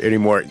car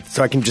anymore,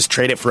 so I can just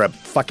trade it for a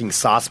fucking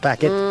sauce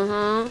packet?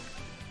 Mm-hmm.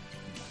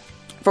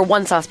 For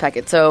one sauce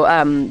packet. So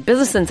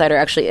Business Insider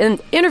actually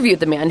interviewed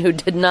the man who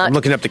did not... I'm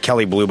looking up the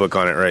Kelly Blue Book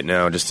on it right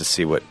now just to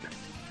see what...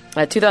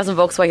 2000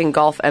 Volkswagen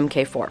Golf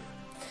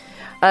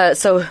MK4.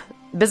 So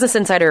Business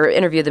Insider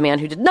interviewed the man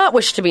who did not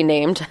wish to be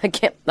named.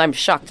 I'm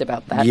shocked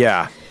about that.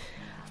 Yeah.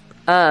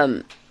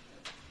 Yeah,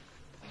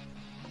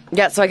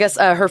 so I guess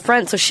her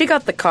friend... So she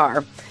got the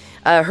car.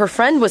 Her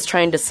friend was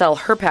trying to sell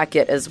her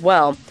packet as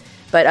well.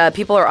 But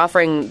people are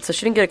offering... So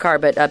she didn't get a car,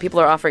 but people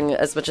are offering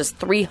as much as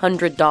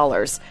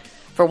 $300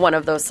 for one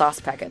of those sauce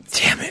packets.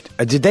 Damn it.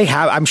 Did they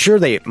have... I'm sure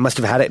they must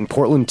have had it in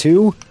Portland,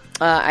 too.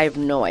 I have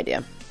no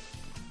idea.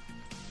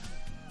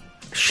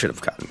 Should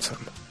have gotten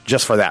some.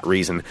 Just for that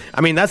reason.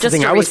 I mean, that's Just the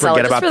thing I always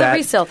forget about that. Just for the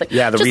resale thing.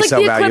 Yeah, the just resale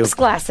like the value. Eclipse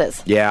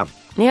glasses. Yeah.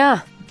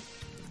 Yeah.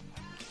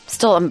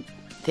 Still,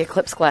 the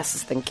Eclipse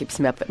glasses thing keeps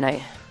me up at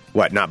night.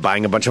 What, not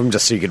buying a bunch of them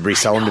just so you could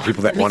resell them to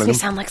people that wanted them? Makes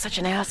me sound like such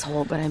an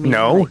asshole, but I mean...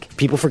 No,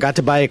 people forgot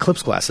to buy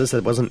Eclipse glasses.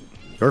 That wasn't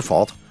your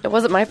fault. It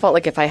wasn't my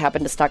fault. If I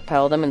happened to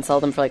stockpile them and sell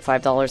them for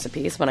 $5 a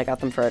piece when I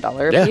got them for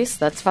 $1 a piece,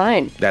 that's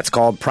fine. That's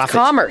called profit.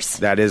 Commerce.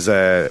 That is,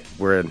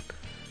 we're an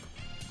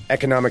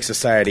economic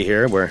society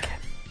here. We're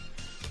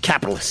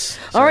capitalists.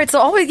 So. All right,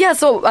 so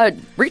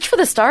reach for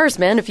the stars,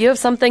 man. If you have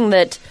something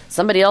that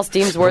somebody else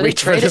deems worthy,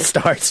 reach for the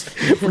stars.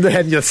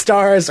 The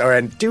stars are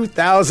in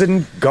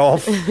 2000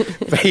 Golf,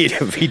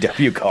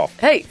 VW Golf.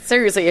 Hey,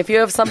 seriously, if you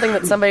have something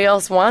that somebody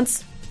else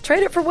wants,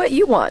 trade it for what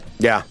you want.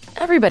 Yeah.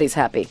 Everybody's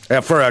happy.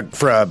 For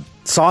a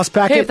sauce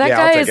packet? Hey, if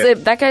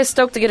that guy's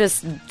stoked to get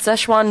his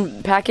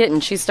Szechuan packet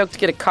and she's stoked to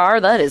get a car,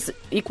 that is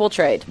equal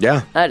trade.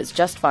 Yeah. That is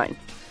just fine.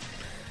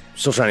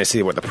 Still trying to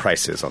see what the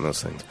price is on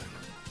those things.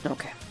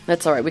 Okay.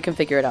 That's all right. We can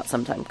figure it out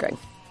sometime, Greg.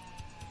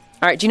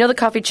 All right. Do you know the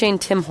coffee chain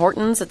Tim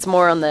Hortons? It's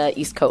more on the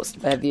East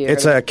Coast. Have you?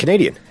 It's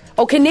Canadian.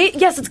 Oh,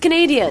 yes, it's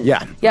Canadian.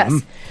 Yeah. Yes.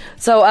 Mm-hmm.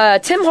 So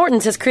Tim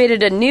Hortons has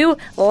created a new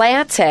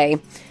latte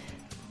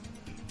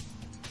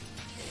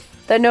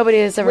that nobody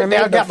has ever made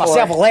before. I got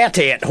myself a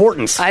latte at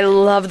Hortons. I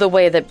love the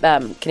way that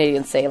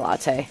Canadians say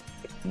latte.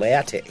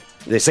 Latte.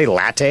 They say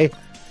latte?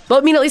 Well,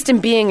 I mean, at least in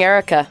Being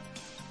Erica.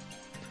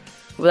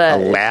 A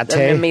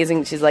latte?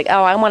 Amazing. She's like,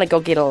 oh, I want to go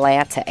get a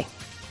latte.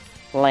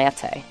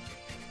 Latte.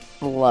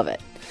 Love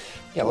it.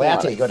 Yeah,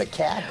 latte, go to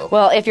Cabo.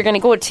 Well, if you're going to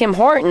go to Tim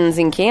Hortons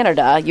in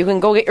Canada, you can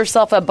go get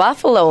yourself a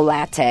buffalo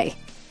latte.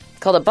 It's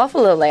called a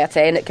buffalo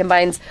latte, and it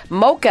combines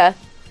mocha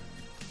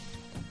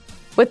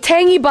with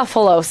tangy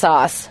buffalo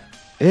sauce.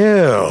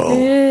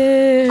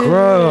 Ew.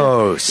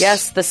 Gross.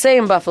 Yes, the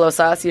same buffalo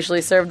sauce,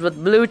 usually served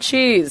with blue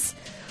cheese.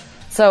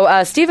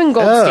 So, Stephen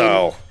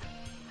Goldstein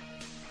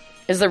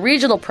is the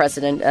regional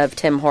president of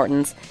Tim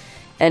Hortons.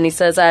 And he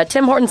says,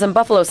 Tim Hortons and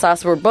buffalo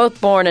sauce were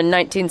both born in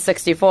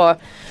 1964.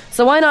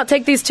 So why not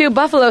take these two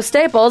buffalo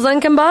staples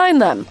and combine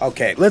them?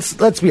 Okay,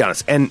 let's be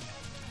honest. And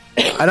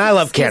I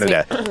love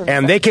Canada.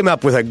 And they came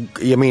up with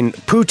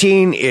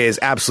poutine is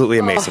absolutely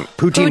amazing.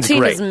 Poutine's poutine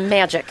great. Is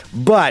magic.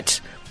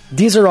 But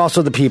these are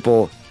also the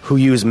people who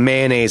use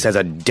mayonnaise as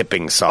a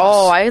dipping sauce.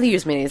 Oh, I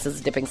use mayonnaise as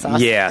a dipping sauce.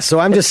 Yeah, so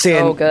I'm just saying,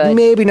 so good.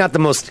 Maybe not the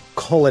most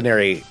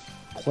culinarily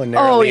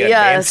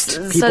yes, advanced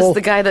says people.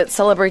 the guy that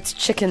celebrates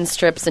chicken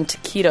strips and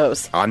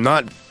taquitos. I'm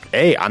not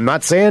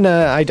saying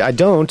I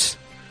don't.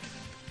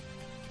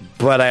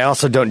 but I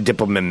also don't dip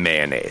them in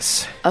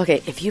mayonnaise.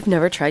 Okay, if you've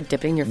never tried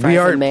dipping your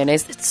fries in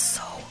mayonnaise, it's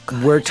so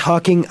good. We're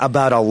talking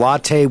about a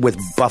latte with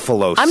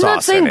buffalo sauce. I'm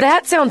not saying in it.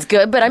 that sounds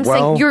good, but I'm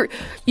saying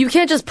you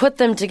can't just put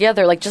them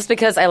together. Like, just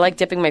because I like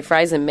dipping my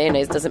fries in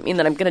mayonnaise doesn't mean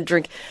that I'm going to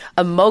drink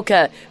a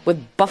mocha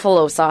with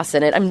buffalo sauce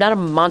in it. I'm not a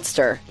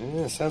monster.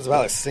 Yeah, sounds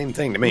about the same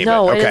thing to me.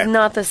 No, but, okay. it is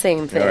not the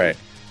same thing. All right.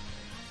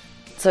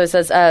 So it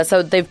says,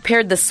 so they've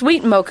paired the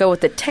sweet mocha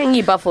with the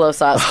tangy buffalo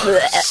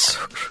sauce.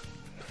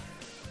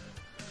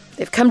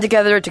 They've come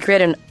together to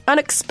create an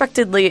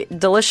unexpectedly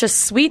delicious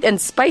sweet and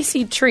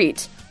spicy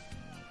treat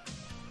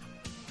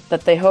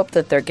that they hope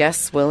that their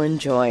guests will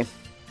enjoy.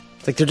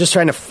 It's like they're just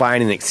trying to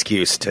find an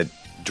excuse to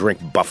drink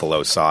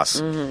buffalo sauce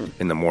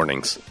in the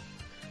mornings.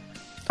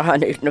 I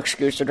need an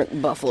excuse to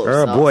drink buffalo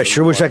Oh, sauce. boy,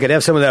 sure wish I could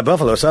have some of that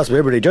buffalo sauce, but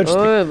everybody judges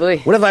me. Oh, boy.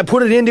 What if I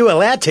put it into a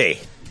latte?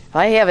 If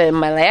I have it in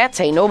my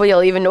latte, nobody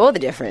will even know the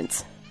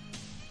difference.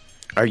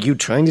 Are you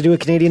trying to do a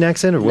Canadian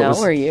accent? Or what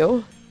No, are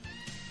you?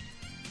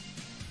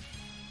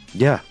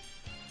 Yeah.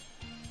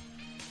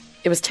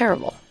 It was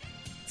terrible.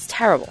 It's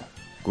terrible.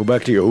 Go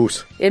back to your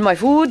house. In my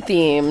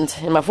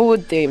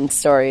food-themed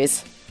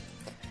stories.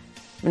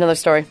 Another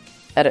story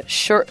at a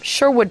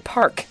Sherwood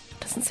Park.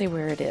 Doesn't say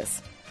where it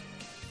is.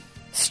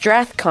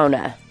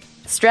 Strathcona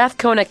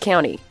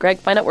County. Greg,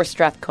 find out where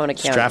Strathcona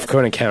County is.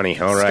 Strathcona County.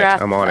 All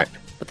right, I'm on it.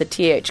 With a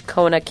TH,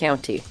 Kona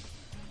County.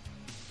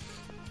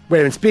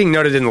 Wait, it's being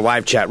noted in the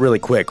live chat really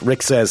quick.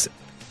 Rick says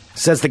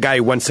the guy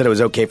who once said it was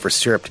okay for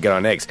syrup to get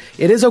on eggs.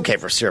 It is okay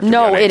for syrup to get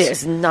on eggs. No, it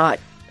is not.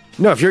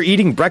 No, if you're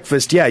eating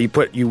breakfast, yeah,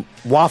 you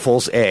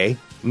waffles,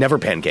 never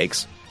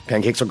pancakes.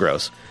 Pancakes are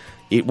gross.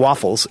 Eat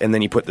waffles, and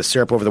then you put the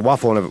syrup over the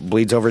waffle, and if it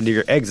bleeds over into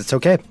your eggs, it's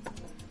okay.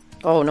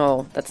 Oh,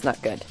 no, that's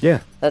not good. Yeah.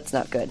 That's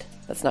not good.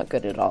 That's not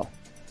good at all.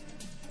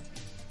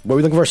 What are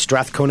we looking for?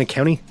 Strathcona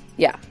County?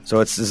 Yeah. So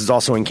this is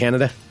also in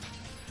Canada?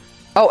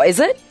 Oh, is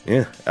it?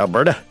 Yeah,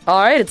 Alberta.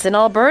 All right, it's in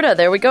Alberta.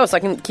 There we go. So I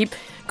can keep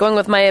going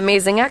with my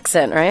amazing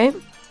accent, right?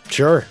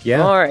 Sure,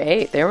 yeah. All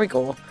right, there we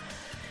go.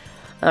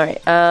 All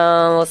right,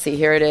 let's see.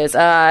 Here it is.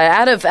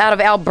 Out of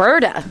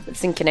Alberta,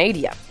 it's in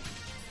Canada.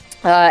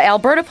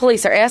 Alberta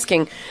police are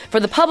asking for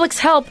the public's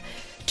help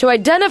to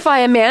identify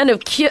a man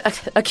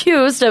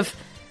accused of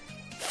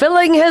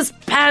filling his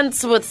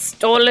pants with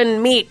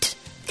stolen meat.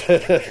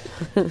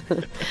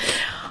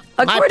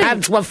 My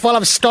pants were full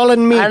of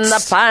stolen meat. And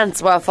the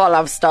pants were full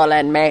of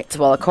stolen meat.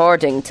 Well,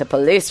 according to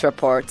police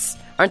reports,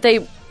 are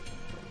they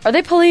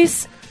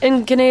police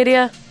in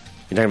Canada?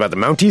 You're talking about the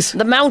Mounties?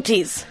 The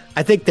Mounties.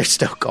 I think they're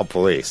still called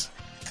police,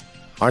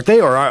 aren't they?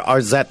 Or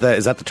is that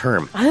the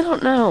term? I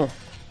don't know.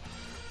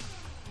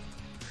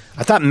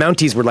 I thought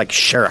Mounties were like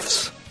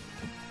sheriffs.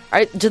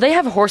 Do they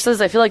have horses?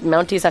 I feel like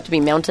Mounties have to be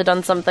mounted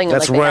on something.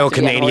 That's like Royal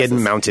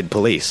Canadian Mounted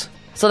Police.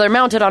 So they're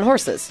mounted on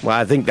horses. Well,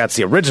 I think that's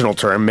the original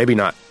term. Maybe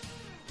not.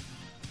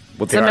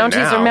 What they the are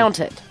Mounties now. are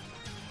mounted,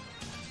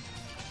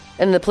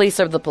 and the police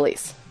are the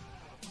police.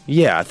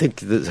 Yeah, I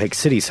think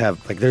cities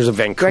have there's a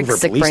Vancouver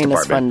Greg's sick police brain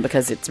department. is fun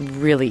because it's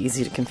really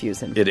easy to confuse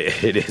him. It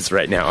is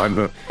right now.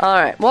 All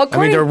right. Well,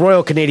 they're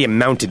Royal Canadian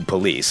Mounted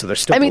Police, so they're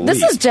still.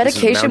 This is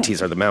dedication.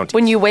 Mounties are the Mounties.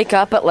 When you wake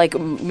up at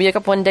wake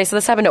up one day. So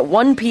this happened at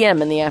 1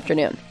 p.m. in the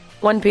afternoon.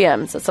 1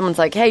 p.m. So someone's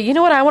like, "Hey, you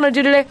know what I want to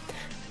do today?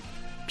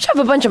 Shove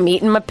a bunch of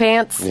meat in my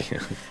pants."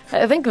 Yeah.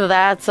 I think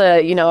that's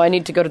I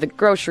need to go to the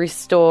grocery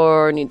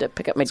store. Need to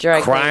pick up my dry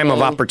crime cleaning.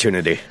 of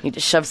opportunity. Need to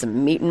shove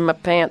some meat in my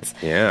pants.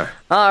 Yeah.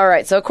 All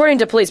right. So according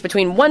to police,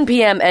 between 1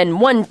 p.m. and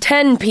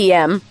 1:10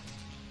 p.m.,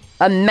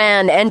 a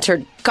man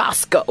entered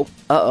Costco.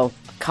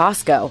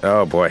 Costco.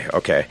 Oh boy.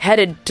 Okay.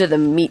 Headed to the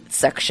meat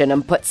section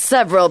and put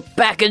several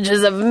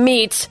packages of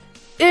meat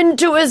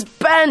into his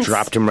pants.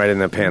 Dropped him right in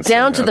the pants.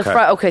 Down to the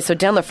front. Okay, so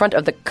down the front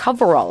of the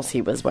coveralls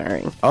he was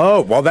wearing.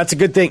 Oh, well, that's a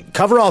good thing.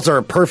 Coveralls are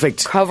a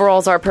perfect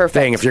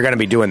thing if you're going to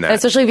be doing that. And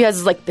especially if he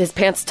has his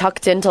pants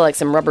tucked into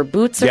some rubber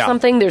boots or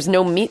something. There's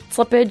no meat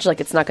slippage.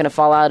 It's not going to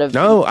fall out of.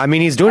 No, I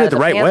mean he's doing it the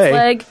right way.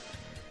 Leg.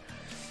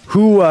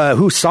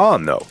 Who saw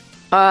him though?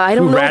 I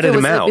don't know if ratted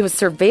him out? It was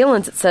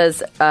surveillance. It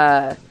says.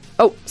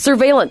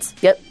 Surveillance.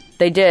 Yep.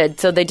 They did.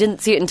 So they didn't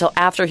see it until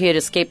after he had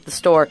escaped the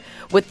store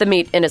with the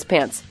meat in his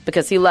pants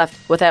because he left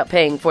without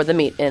paying for the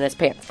meat in his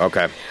pants.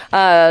 Okay.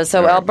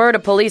 So Alberta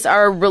police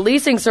are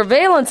releasing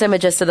surveillance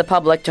images to the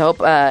public to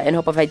in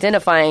hope of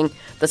identifying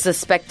the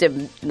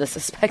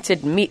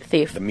suspected meat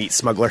thief. The meat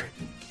smuggler.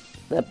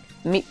 The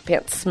meat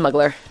pants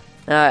smuggler.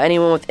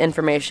 Anyone with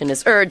information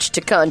is urged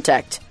to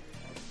contact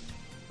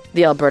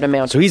the Alberta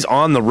Mounted. So he's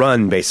on the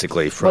run,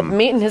 basically, from... With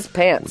meat in his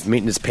pants. With meat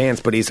in his pants,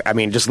 but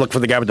just look for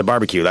the guy with the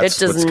barbecue. That's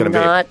what's going to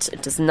be.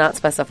 It does not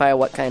specify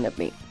what kind of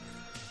meat.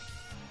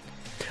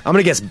 I'm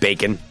going to guess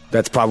bacon.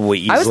 That's probably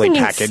easily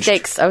packaged.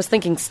 Steaks. I was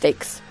thinking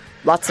steaks.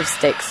 Lots of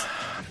steaks.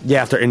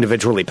 Yeah, if they're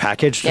individually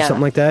packaged or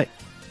something like that.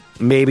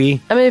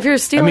 Maybe. I mean, if you're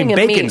stealing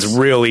bacon's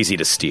real easy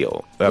to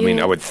steal. I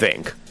would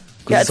think.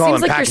 Yeah, it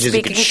seems like you're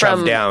speaking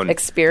from down.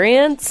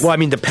 Experience. Well,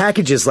 the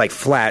package is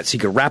flat, so you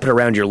can wrap it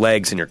around your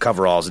legs and your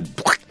coveralls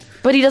and...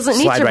 But he doesn't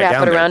need to right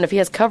wrap it around. there. If he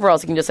has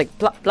coveralls, he can just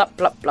plop, plop,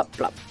 plop, plop,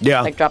 plop.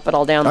 Yeah. Drop it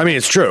all down.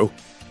 It's true.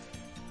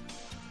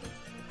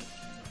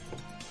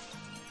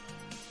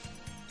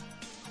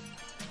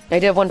 I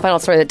do have one final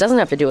story that doesn't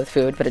have to do with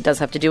food, but it does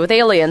have to do with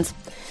aliens.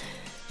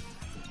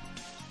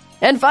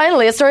 And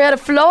finally, a story out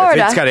of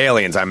Florida. If it's got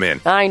aliens, I'm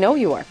in. I know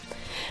you are.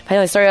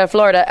 Finally, a story out of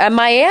Florida. A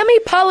Miami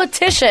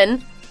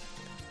politician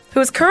who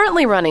is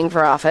currently running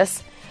for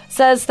office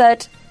says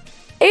that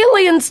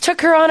aliens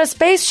took her on a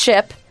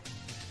spaceship,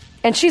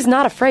 and she's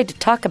not afraid to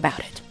talk about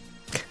it.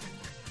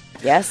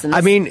 Yes. And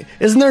I mean,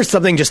 isn't there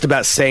something just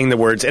about saying the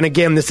words? And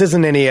again, this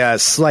isn't any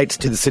slight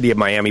to the city of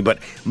Miami, but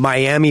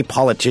Miami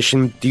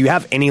politician, do you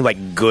have any,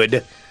 like,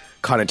 good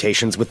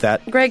connotations with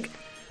that? Greg,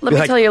 let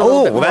me tell you a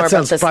little bit more about this. Oh,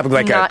 that sounds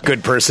probably like a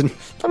good person.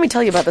 Let me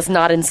tell you about this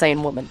not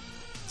insane woman.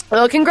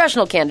 A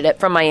congressional candidate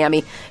from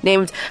Miami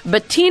named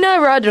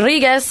Bettina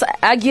Rodriguez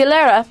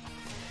Aguilera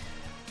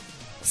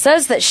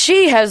says that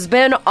she has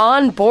been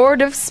on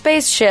board of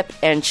spaceship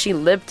and she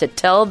lived to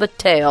tell the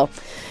tale.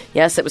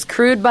 Yes, it was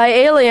crewed by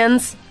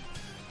aliens,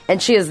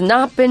 and she has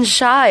not been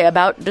shy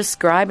about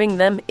describing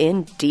them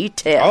in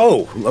detail.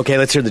 Oh, okay,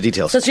 let's hear the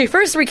details. So she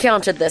first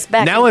recounted this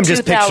back now in I'm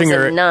just picturing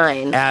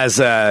 2009. her as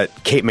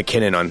Kate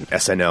McKinnon on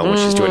SNL when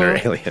she's doing her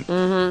alien.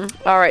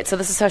 Mm-hmm. All right, so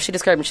this is how she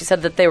described them. She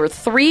said that they were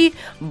 3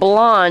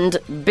 blonde,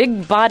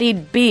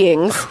 big-bodied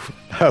beings.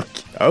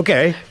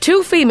 Okay.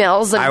 2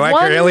 females. And I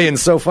like her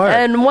aliens so far.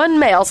 And 1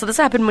 male. So this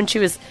happened when she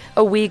was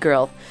a wee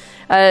girl.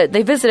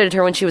 They visited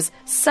her when she was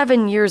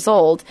 7 years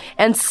old,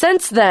 and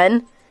since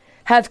then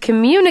have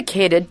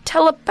communicated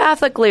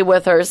telepathically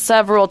with her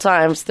several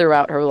times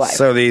throughout her life.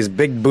 So these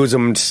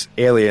big-bosomed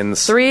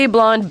aliens. 3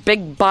 blonde,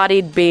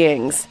 big-bodied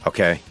beings.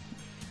 Okay.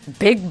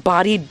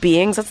 Big-bodied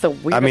beings? That's the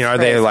weirdest I mean, are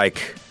phrase. they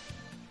like...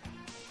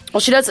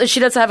 Well, she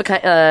does have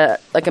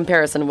a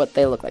comparison of what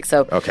they look like.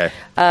 So, okay.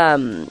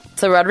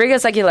 So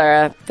Rodriguez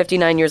Aguilera,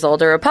 59 years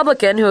old, a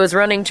Republican who is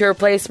running to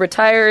replace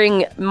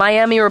retiring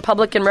Miami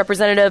Republican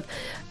Representative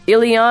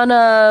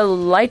Ileana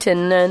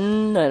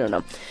Leitonen, I don't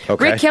know,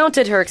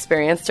 recounted her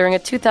experience during a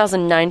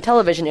 2009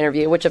 television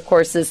interview, which, of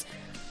course, is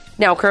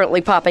now currently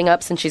popping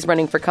up since she's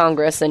running for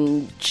Congress,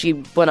 and she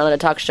went on a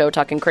talk show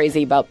talking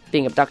crazy about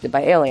being abducted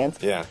by aliens.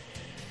 Yeah.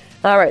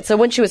 All right, so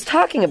when she was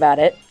talking about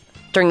it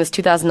during this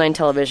 2009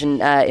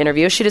 television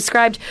interview, she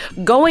described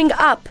going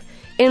up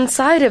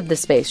inside of the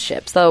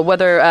spaceship. So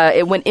whether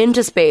it went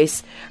into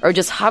space or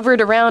just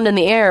hovered around in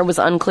the air was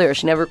unclear.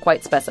 She never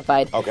quite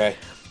specified. Okay.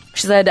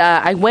 She said,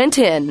 I went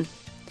in.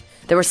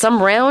 There were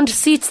some round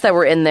seats that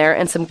were in there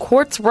and some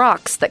quartz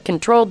rocks that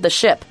controlled the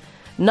ship.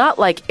 Not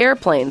like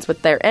airplanes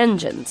with their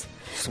engines.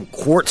 Some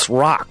quartz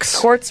rocks.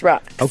 Quartz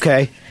rocks.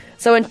 Okay.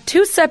 So in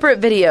 2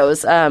 separate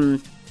videos,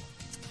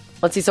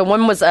 let's see, so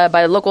one was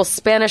by a local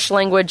Spanish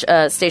language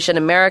station,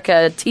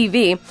 America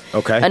TV.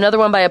 Okay. Another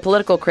one by a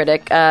political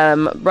critic.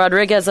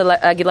 Rodriguez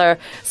Aguilar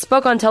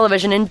spoke on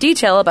television in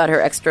detail about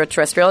her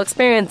extraterrestrial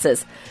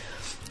experiences.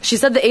 She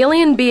said the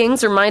alien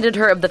beings reminded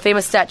her of the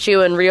famous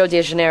statue in Rio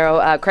de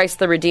Janeiro, Christ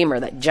the Redeemer,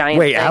 that giant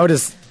Wait, thing.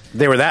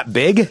 they were that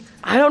big?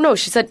 I don't know.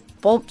 She said,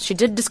 well, she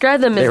did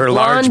describe them as They were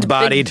blonde,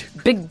 large-bodied.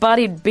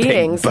 big-bodied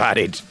beings.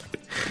 Big-bodied.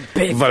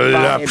 Big-bodied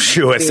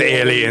Voluptuous beings.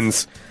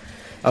 aliens.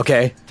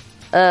 Okay.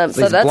 So These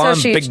that's how blonde,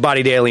 she,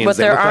 big-bodied aliens. with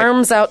they their look like-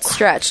 arms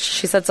outstretched.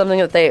 She said something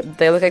that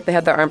they look like they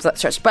had their arms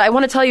outstretched. But I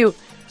want to tell you,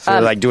 So they're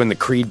like doing the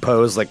Creed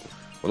pose, like,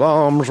 with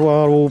arms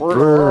wide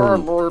open.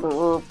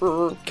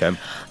 Okay.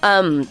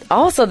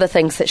 also the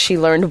things that she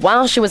learned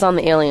while she was on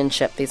the alien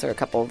ship. These are a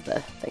couple of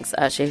the things.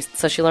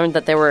 She learned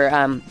that there were,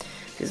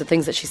 these are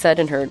things that she said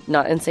in her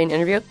Not Insane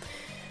interview.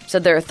 She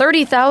said there are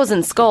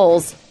 30,000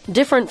 skulls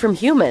different from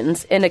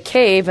humans in a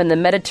cave in the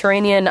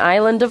Mediterranean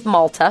island of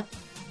Malta.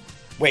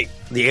 Wait,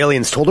 the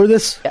aliens told her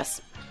this? Yes.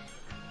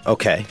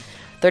 Okay.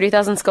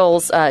 30,000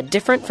 skulls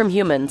different from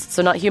humans.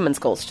 So not human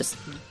skulls, just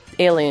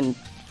alien.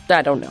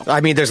 I don't know.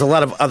 I mean, there's a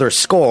lot of other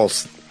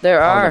skulls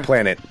There on are. the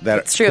planet that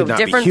It's true. could not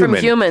Different be human.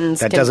 from humans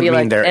That can doesn't be mean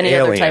like they're any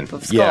alien. other type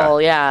of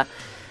skull. Yeah.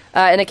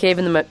 In a cave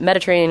in the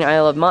Mediterranean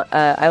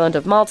island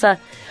of Malta.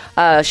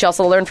 She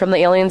also learned from the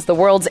aliens the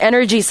world's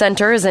energy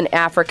centers in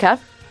Africa.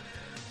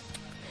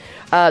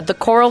 The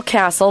Coral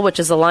Castle, which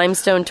is a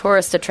limestone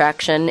tourist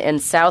attraction in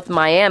South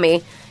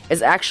Miami,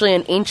 is actually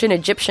an ancient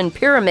Egyptian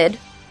pyramid.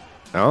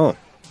 Oh.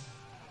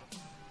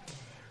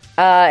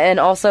 And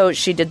also,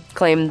 she did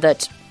claim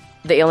that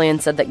the alien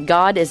said that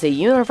God is a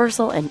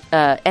universal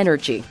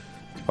energy.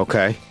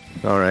 Okay.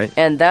 All right.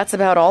 And that's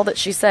about all that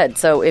she said.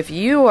 So if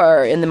you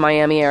are in the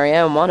Miami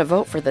area and want to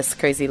vote for this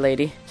crazy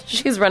lady,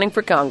 she's running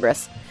for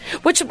Congress,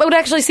 which would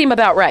actually seem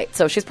about right.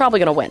 So she's probably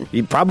going to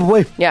win.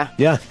 Probably. Yeah.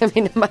 Yeah. I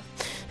mean,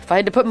 if I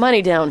had to put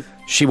money down.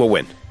 She will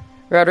win.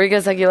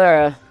 Rodriguez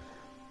Aguilera.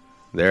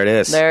 There it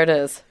is. There it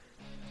is.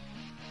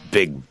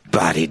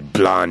 Big-bodied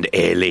blonde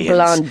aliens.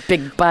 Blonde,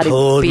 big-bodied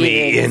pulled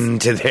beings. me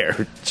into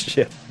their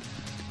ship.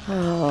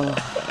 Oh,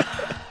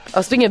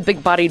 speaking of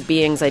big-bodied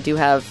beings, I do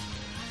have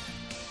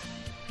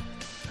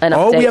an update.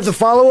 Oh, we have the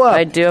follow-up.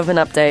 I do have an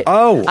update.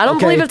 Oh, I don't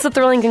okay. believe it's a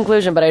thrilling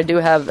conclusion, but I do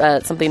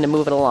have something to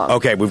move it along.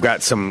 Okay, we've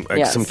got some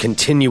Yes. some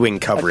continuing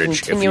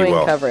coverage, Continuing if you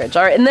will. coverage.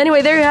 All right, and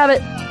anyway, there you have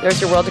it. There's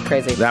your World of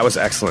Crazy. That was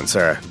excellent,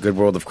 Sarah. Good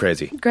world of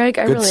crazy. Greg,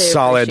 I Good, really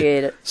solid,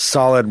 appreciate it.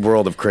 solid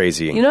world of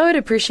crazy. You know what I'd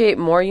appreciate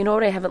more? You know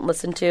what I haven't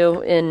listened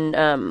to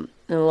in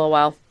in a little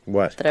while.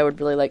 What? That I would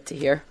really like to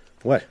hear.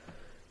 What?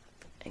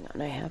 Hang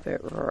on, I have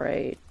it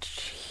right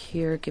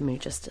here. Give me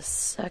just a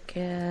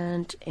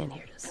second. And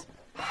here it is.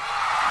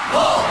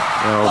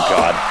 Oh,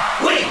 God.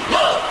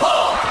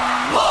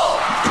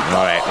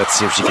 All right, let's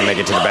see if she can make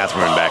it to the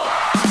bathroom and back.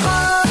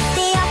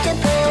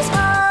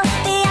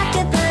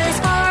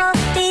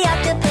 The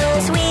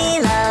octopus, we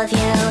love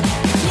you.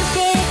 You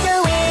pick the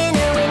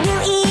winner when you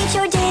eat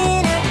your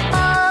dinner.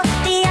 Oh,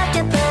 the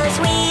octopus,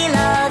 we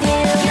love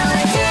you. Your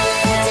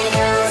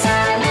tentacles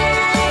are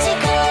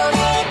magical.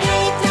 They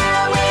pick the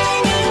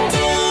winning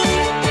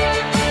team.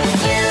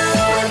 You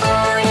were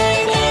born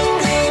in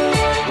England,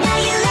 now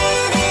you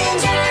live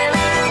in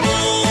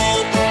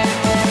Germany.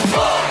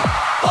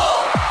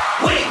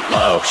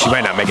 Uh-oh, she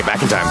might not make it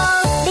back in time.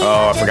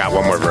 Oh, I forgot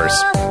one more verse.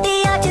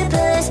 The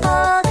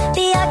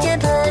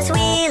octopus,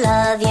 we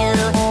love you.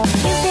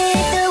 You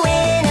pick the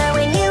winner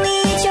when you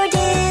eat your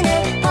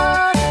dinner.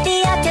 Oh, the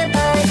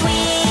octopus, we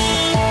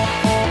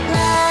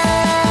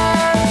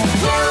love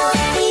you.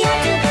 The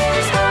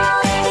octopus,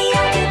 the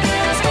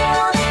octopus,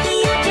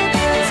 the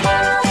octopus,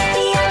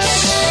 the octopus.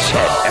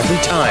 Shit, every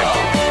time.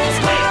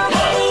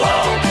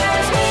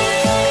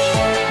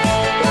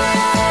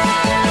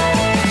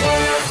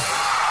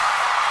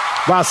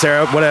 Wow,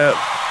 Sarah, what a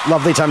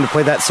lovely time to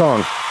play that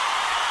song.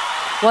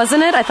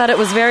 Wasn't it? I thought it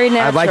was very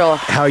I natural. like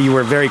how you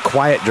were very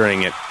quiet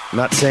during it,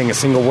 not saying a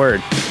single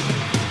word.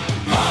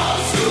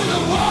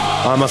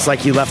 Almost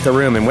like you left the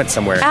room and went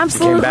somewhere.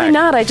 Absolutely and came back.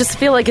 not. I just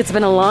feel like it's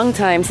been a long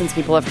time since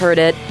people have heard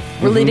it.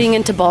 We're leading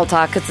into Ball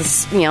Talk. It's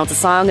it's a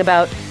song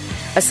about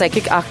a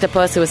psychic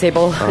octopus who was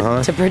able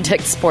to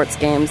predict sports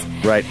games.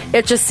 Right.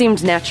 It just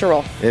seemed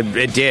natural.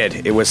 It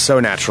did. It was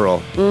so natural.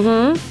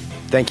 Mm-hmm.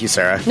 Thank you,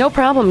 Sarah. No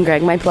problem,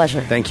 Greg. My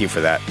pleasure. Thank you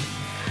for that.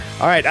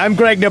 All right, I'm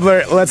Greg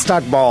Nibbler. Let's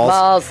talk balls.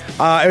 Balls.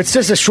 It's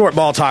just a short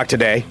ball talk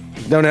today.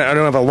 I don't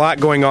have a lot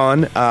going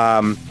on.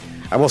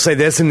 I will say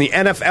this in the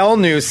NFL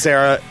news,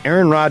 Sarah.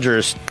 Aaron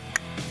Rodgers,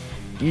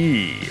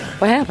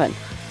 What happened?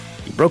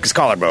 he broke his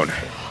collarbone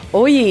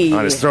Oy.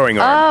 on his throwing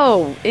arm.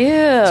 Oh, ew.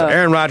 So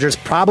Aaron Rodgers,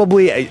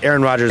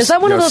 Is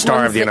that one of those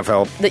star ones of the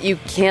NFL. that you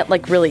can't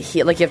really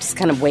heal? Like you have to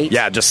kind of wait.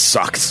 Yeah, it just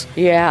sucks.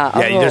 Yeah.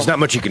 Yeah, oh. there's not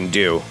much you can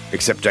do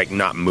except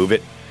not move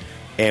it.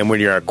 And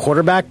when you're a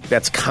quarterback,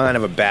 that's kind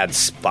of a bad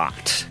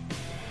spot,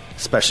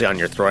 especially on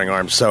your throwing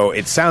arm. So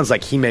it sounds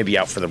like he may be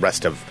out for the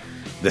rest of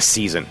the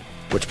season,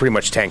 which pretty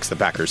much tanks the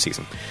Packers'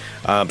 season.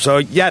 So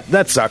yeah,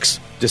 that sucks.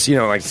 Just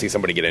like to see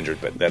somebody get injured,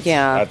 but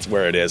that's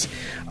where it is.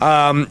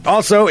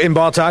 Also in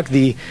ball talk,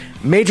 the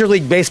Major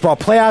League Baseball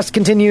playoffs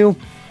continue.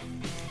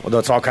 Although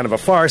it's all kind of a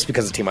farce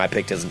because the team I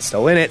picked isn't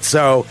still in it.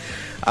 So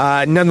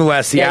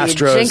nonetheless, the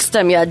Astros.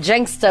 You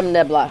jinxed them,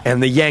 Nibbler.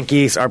 And the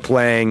Yankees are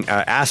playing.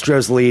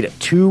 Astros lead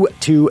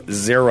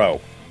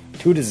 2-0.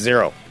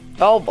 2-0.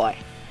 Oh, boy.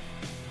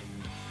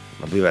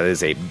 I believe that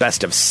is a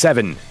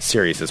best-of-7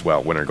 series as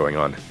well. Winner going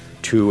on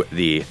to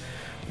the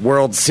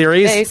World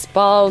Series.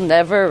 Baseball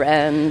never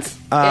ends.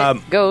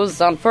 It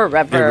goes on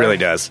forever. It really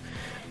does.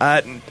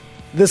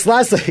 This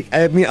last thing,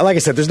 I mean, like I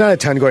said, there's not a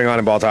ton going on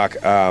in ball talk.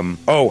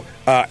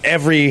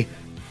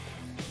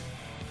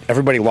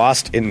 Everybody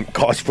lost in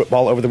college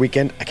football over the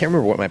weekend. I can't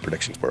remember what my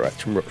predictions were.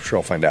 I'm sure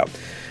I'll find out.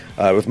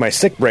 With my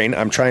sick brain,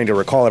 I'm trying to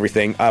recall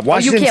everything.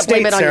 Washington you can't State,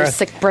 blame it on Sarah, your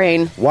sick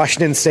brain.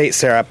 Washington State,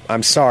 Sarah,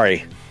 I'm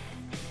sorry,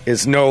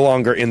 is no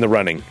longer in the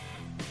running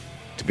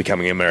to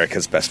becoming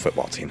America's best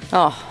football team.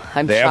 Oh,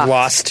 I'm They shocked. have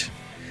lost.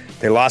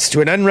 They lost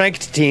to an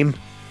unranked team.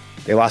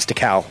 They lost to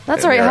Cal.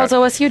 That's And all right. they're How's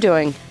out. OSU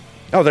doing?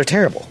 Oh, they're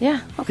terrible. Yeah.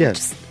 Okay. Yeah.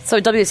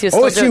 So WSU is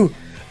still OSU doing...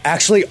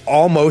 actually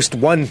almost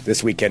won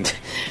this weekend.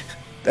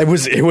 It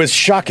was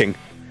shocking.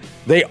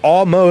 They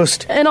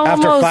almost, An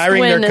after almost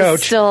firing win their coach,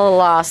 is still a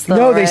loss, though,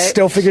 no, they right?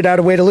 still figured out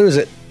a way to lose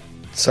it.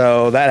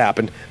 So that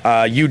happened.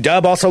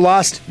 UW also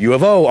lost. U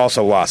of O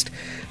also lost.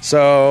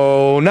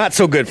 So not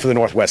so good for the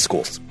Northwest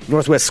schools.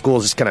 Northwest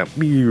schools just kind of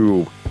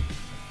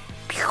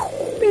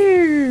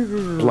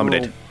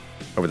plummeted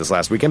over this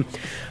last weekend.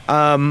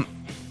 So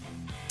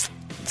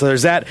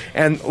there's that.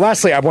 And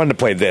lastly, I wanted to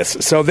play this.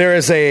 So there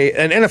is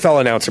an NFL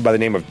announcer by the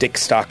name of Dick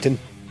Stockton.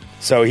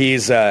 So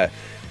he's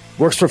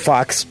works for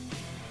Fox.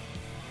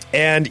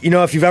 And,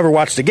 if you've ever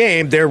watched a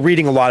game, they're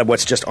reading a lot of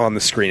what's just on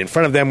the screen in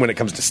front of them when it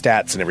comes to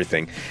stats and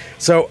everything.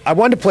 So I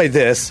wanted to play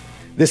this.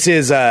 This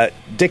is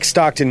Dick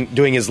Stockton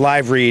doing his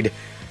live read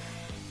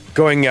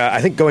going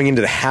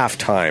into the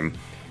halftime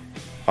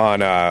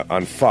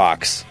on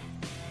Fox.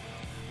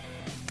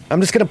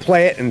 I'm just going to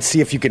play it and see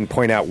if you can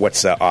point out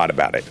what's odd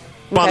about it.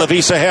 On the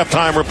Visa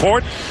halftime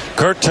report,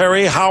 Kurt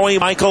Terry, Howie,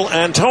 Michael,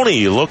 and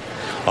Tony look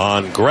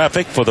on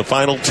graphic for the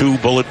final 2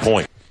 bullet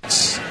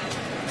points.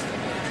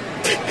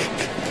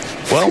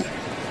 Well,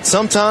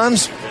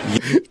 sometimes.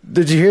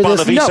 Did you hear On this?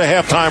 the Visa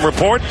halftime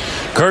report,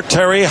 Kurt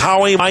Terry,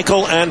 Howie,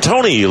 Michael, and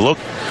Tony look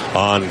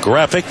on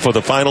graphic for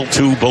the final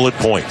 2 bullet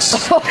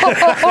points.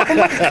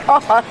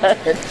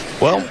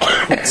 Well,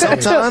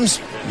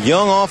 sometimes.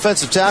 Young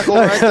offensive tackle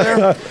right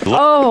there.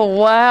 Oh,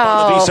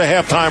 wow. On the Visa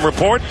halftime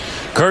report,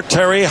 Kurt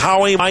Terry,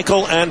 Howie,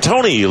 Michael, and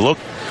Tony look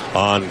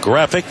on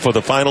graphic for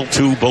the final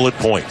 2 bullet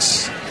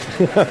points.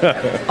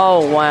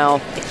 Oh,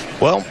 wow.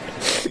 Well,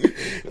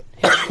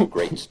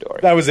 Great story.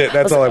 That was it.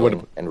 That's all I would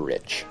have. And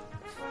rich.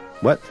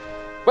 What?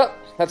 Well,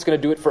 that's going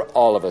to do it for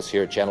all of us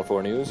here at Channel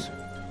 4 News.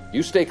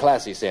 You stay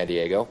classy, San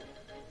Diego.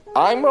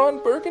 I'm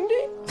Ron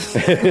Burgundy.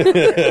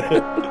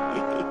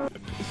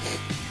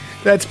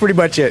 That's pretty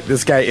much it.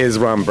 This guy is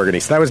Ron Burgundy.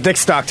 So that was Dick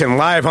Stockton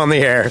live on the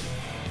air.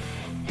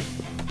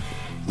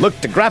 Look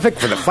to graphic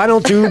for the final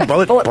 2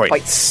 bullet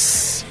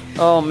points.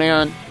 Oh,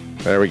 man.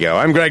 There we go.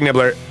 I'm Greg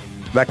Nibbler.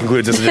 That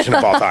concludes this edition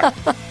of Ball Talk.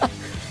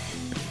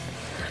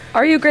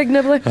 Are you Greg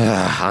Nibbler?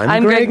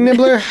 I'm Greg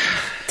Nibbler.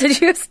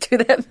 Did you just do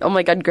that? Oh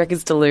my God, Greg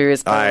is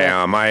delirious. by the way.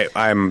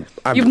 I am.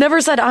 I'm. You've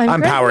never said I'm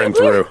Greg powering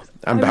Nibbler? through.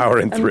 I'm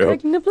powering through.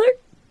 Greg Nibbler?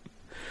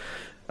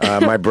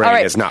 My brain All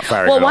right. is not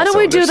firing. Well, on why all don't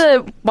we do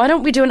cylinders. why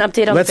don't we do an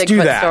update on Let's the do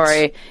Bigfoot that.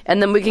 story,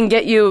 and then we can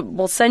get you.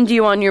 We'll send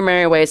you on your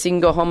merry way, so you can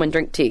go home and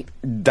drink tea.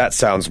 That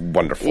sounds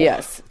wonderful.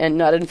 Yes, and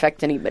not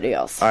infect anybody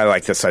else. I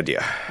like this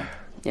idea.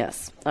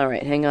 Yes. All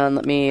right. Hang on.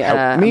 Let me.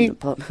 Help me?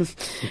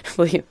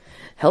 Will you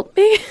help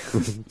me?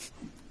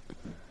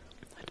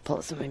 Pull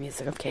up some of my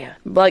music. Okay.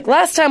 Like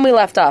last time we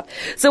left off.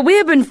 So we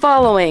have been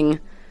following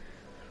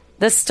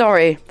this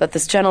story that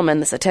this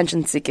gentleman, this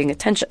attention-seeking,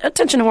 attention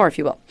whore, if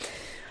you will,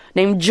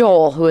 named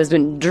Joel, who has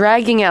been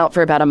dragging out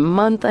for about a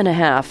month and a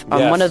half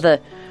on one of the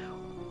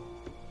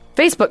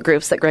Facebook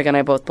groups that Greg and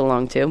I both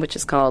belong to, which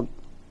is called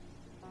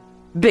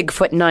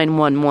Bigfoot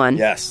 911.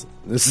 Yes.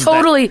 This is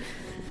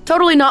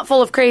Totally not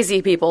full of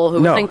crazy people who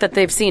No. think that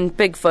they've seen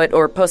Bigfoot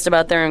or post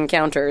about their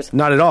encounters.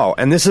 Not at all.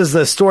 And this is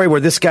the story where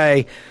this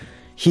guy,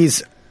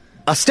 he's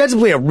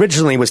ostensibly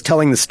originally was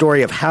telling the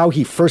story of how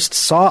he first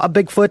saw a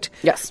Bigfoot.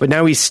 Yes. But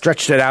now he's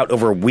stretched it out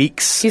over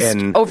weeks. He's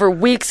over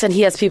weeks, and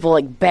he has people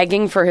like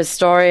begging for his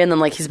story, and then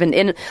like he's been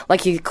in,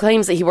 like he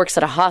claims that he works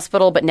at a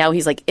hospital, but now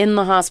he's like in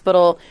the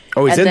hospital.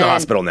 Oh, he's and in the then-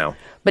 hospital now.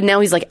 But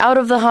now he's like out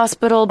of the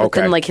hospital, but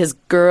Okay. then like his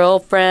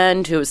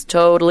girlfriend, who is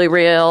totally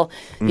real,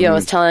 you know,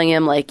 is telling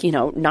him like, you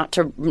know, not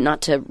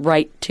to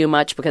write too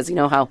much because you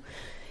know how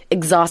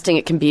exhausting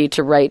it can be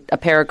to write a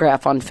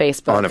paragraph on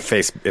Facebook. In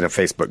a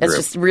Facebook group. It's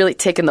just really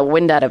taking the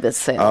wind out of his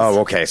sails.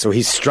 Oh, okay. So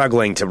he's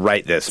struggling to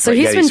write this. So but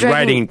he's yet been he's dragging-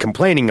 writing and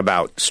complaining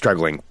about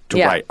struggling to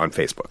Yeah. write on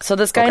Facebook. So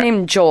this guy Okay.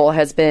 named Joel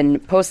has been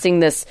posting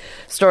this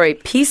story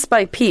piece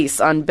by piece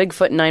on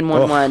Bigfoot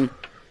 911.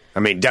 I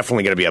mean,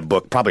 definitely going to be a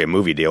book, probably a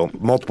movie deal.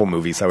 Multiple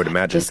movies, I would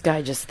imagine. This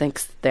guy just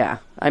thinks, yeah,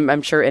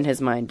 I'm sure in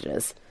his mind it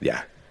is.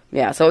 Yeah.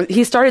 Yeah, so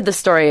he started the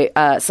story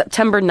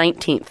September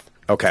 19th.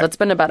 Okay. So it's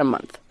been about a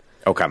month.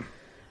 Okay.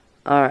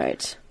 All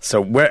right.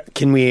 So where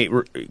can we? Can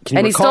you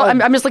And he's recall?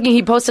 still, I'm just looking,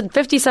 he posted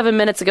 57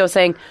 minutes ago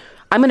saying,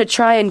 I'm going to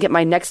try and get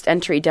my next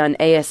entry done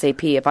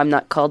ASAP if I'm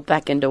not called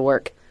back into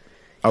work.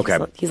 Okay.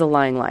 He's a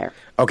lying liar.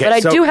 Okay. But I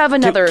so do have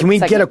another Can we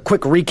get a segment.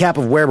 quick recap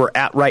of where we're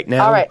at right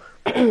now? All right.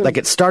 Like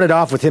it started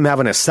off with him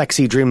having a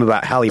sexy dream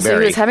about Halle So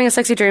Berry. he was having a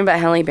sexy dream about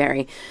Halle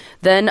Berry.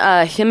 Then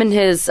him and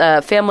his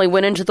family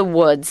went into the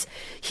woods.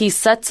 He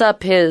sets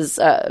up his,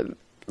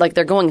 like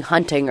they're going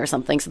hunting or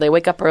something, so they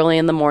wake up early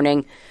in the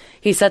morning.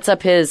 He sets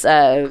up his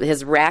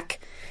rack,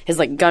 his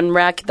like gun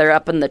rack. They're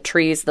up in the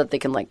trees so that they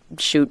can like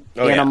shoot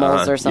Oh, yeah,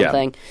 animals uh-huh, or yeah.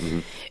 something.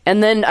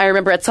 And then I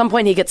remember at some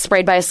point he gets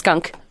sprayed by a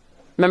skunk.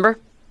 Remember?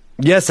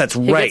 Yes, that's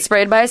He right. gets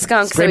sprayed by a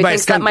skunk, Sprayed so he by a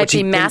thinks skunk, that might which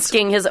he be thinks-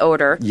 masking his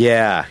odor.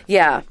 Yeah.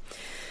 Yeah.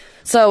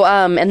 So,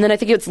 and then I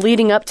think it's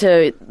leading up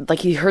to, like,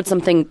 he heard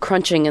something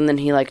crunching, and then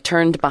he, like,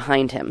 turned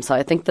behind him. So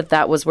I think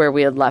that was where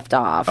we had left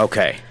off.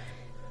 Okay.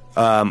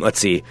 Let's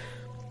see.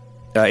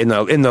 In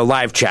the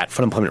live chat,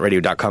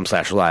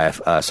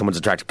 funemploymentradio.com/live, someone's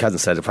attractive cousin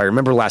said, if I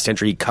remember last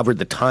entry, he covered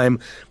the time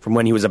from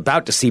when he was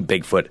about to see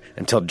Bigfoot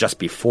until just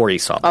before he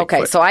saw Bigfoot.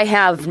 Okay, so I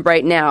have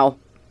right now,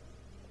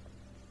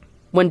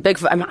 when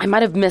Bigfoot, I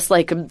might have missed,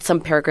 like, some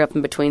paragraph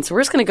in between. So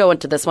we're just going to go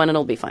into this one, and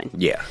it'll be fine.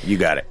 Yeah, you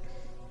got it.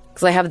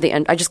 Because I have the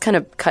end. I just kind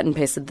of cut and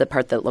pasted the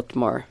part that looked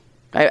more.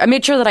 I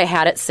made sure that I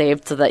had it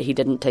saved so that he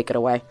didn't take it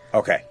away.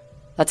 Okay.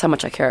 That's how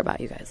much I care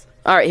about you guys.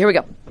 All right, here we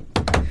go.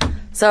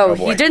 So Oh,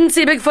 boy. he didn't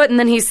see Bigfoot, and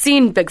then he's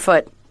seen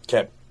Bigfoot.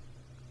 Okay.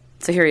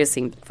 So here he is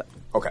seeing Bigfoot.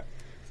 Okay.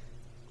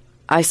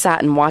 I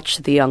sat and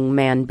watched the young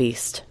man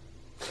beast.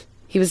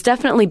 He was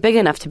definitely big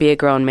enough to be a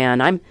grown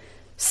man. I'm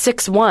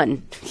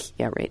 6'1".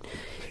 Yeah, right.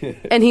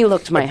 And he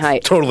looked my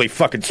height. Totally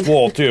fucking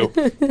swole, too.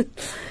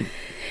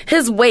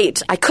 His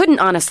weight, I couldn't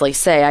honestly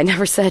say. I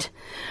never said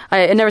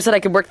I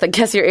could work the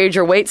guess your age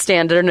or weight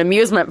stand at an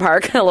amusement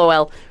park.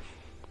 LOL.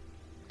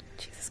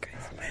 Jesus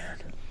Christ. Oh, man.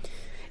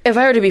 If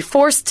I were to be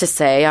forced to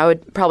say, I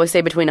would probably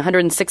say between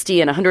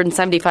 160 and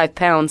 175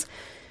 pounds.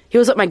 He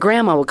was what my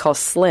grandma would call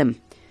slim.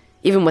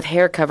 Even with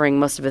hair covering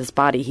most of his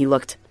body, he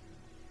looked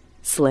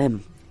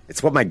slim.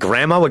 It's what my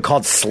grandma would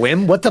call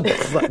slim? What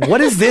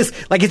is this?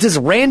 Like, it's just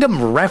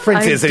random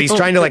references I that he's don't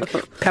trying to, know.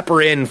 like,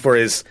 pepper in for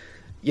his,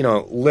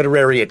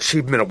 literary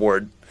achievement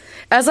award.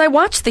 As I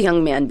watched the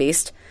young man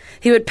beast,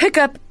 he would pick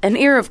up an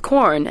ear of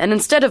corn, and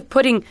instead of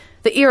putting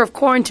the ear of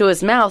corn to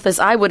his mouth, as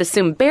I would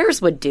assume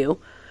bears would do,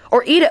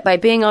 or eat it by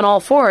being on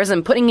all fours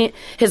and putting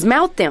his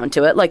mouth down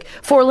to it, like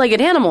four-legged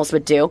animals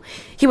would do,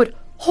 he would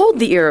hold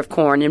the ear of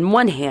corn in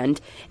one hand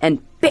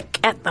and pick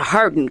at the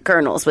hardened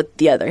kernels with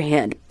the other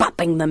hand,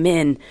 popping them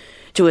in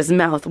to his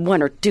mouth,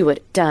 1 or 2 at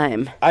a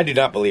time. I do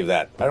not believe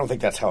that. I don't think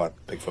that's how a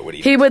Bigfoot would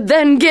eat. He would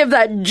then give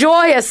that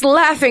joyous,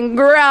 laughing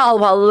growl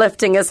while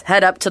lifting his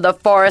head up to the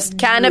forest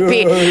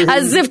canopy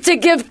as if to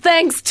give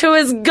thanks to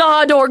his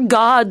god or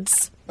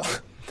gods.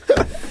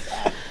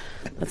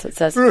 That's what it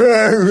says.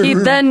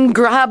 He'd then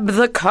grab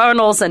the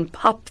kernels and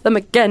pop them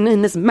again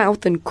in his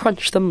mouth and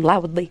crunch them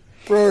loudly.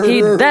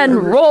 He'd then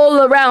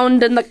roll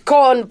around in the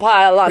corn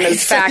pile on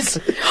his back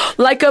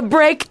like a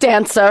break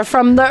dancer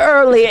from the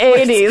early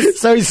 80s.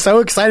 So he's so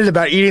excited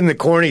about eating the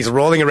corn, he's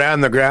rolling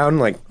around the ground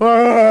like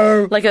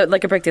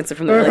Like a break dancer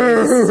from the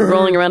early 80s,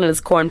 rolling around in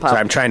his corn pile. So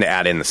I'm trying to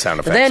add in the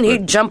sound effects. Then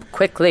he'd jump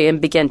quickly and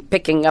begin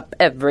picking up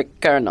every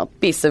kernel,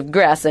 piece of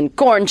grass, and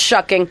corn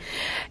shucking,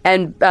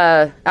 and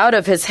out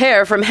of his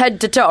hair from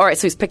head to toe. All right,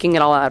 so he's picking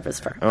it all out of his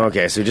fur.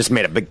 Okay, so he just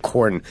made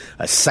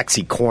a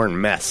sexy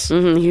corn mess.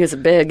 He was a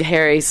big,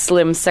 hairy,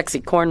 slim, sexy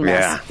corn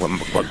mess. Yeah,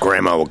 what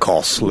Grandma would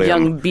call slim.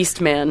 Young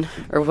beast man.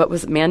 Or what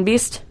was it, man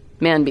beast?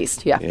 Man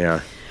beast, yeah. Yeah.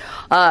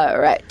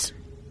 Right.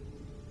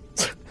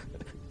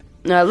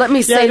 Now, let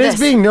me say Yeah, it this. is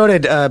being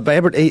noted by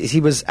Edward. He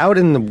was out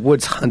in the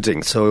woods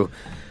hunting, so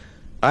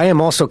I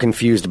am also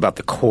confused about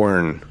the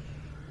corn.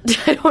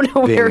 I don't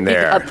know where he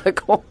there. got the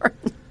corn.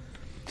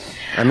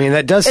 I mean,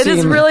 that does It seem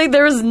is really,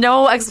 there is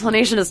no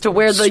explanation as to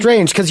where the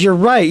strange, because you're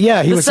right.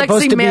 Yeah, he the was sexy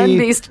supposed to man be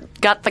beast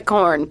got the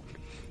corn.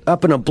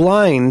 up in a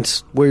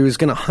blind where he was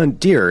going to hunt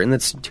deer, and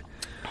that's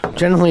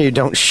generally you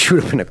don't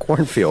shoot him in a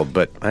cornfield.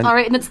 But All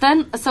right, and it's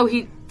then, so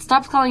he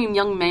stops calling him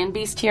young man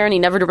beast here, and he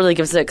never really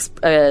gives a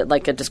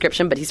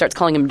description, but he starts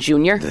calling him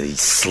Junior. the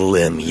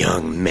slim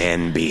young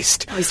man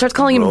beast. He starts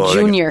calling him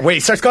Junior. Wait, he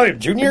starts calling him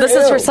Junior? This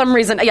is for some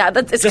reason. Yeah,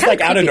 it's Just kinda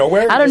like out of creepy.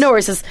 nowhere? Out of nowhere,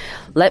 he says,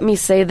 "Let me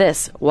say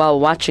this: while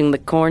watching the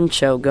corn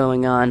show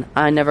going on,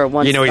 I never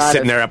once You know, he's thought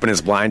sitting of, there up in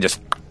his blind, just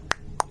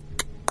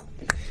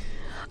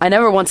I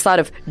never once thought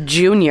of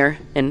Junior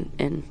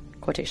in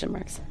quotation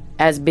marks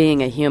as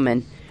being a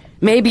human.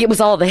 Maybe it was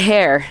all the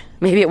hair.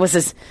 Maybe it was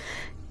his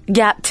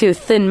gap tooth,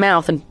 thin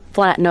mouth, and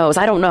flat nose.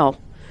 I don't know.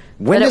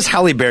 when does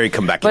Halle Berry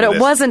come back? But into it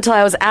this? wasn't until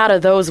I was out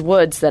of those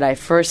woods that I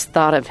first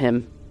thought of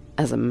him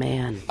as a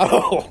man.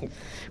 Oh,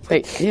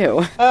 Wait,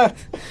 ew.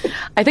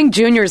 I think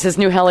Junior's his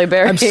new Halle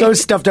Berry. I'm so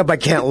stuffed up I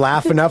can't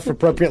laugh enough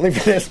appropriately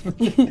for this.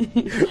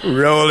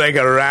 Rolling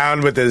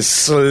around with his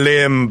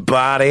slim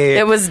body.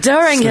 It was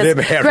during his... slim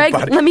hairy Greg,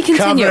 body, let me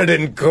continue. covered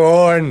in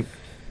corn.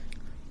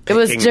 It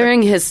was Picking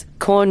during his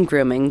corn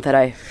grooming that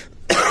I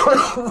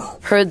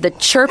heard the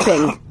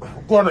chirping.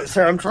 Damn it,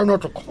 Sarah, I'm trying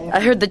not to.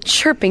 I heard the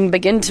chirping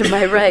begin to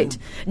my right.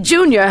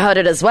 Junior heard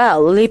it as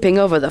well, leaping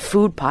over the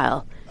food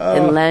pile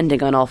and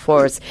landing on all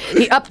fours.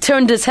 He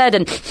upturned his head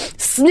and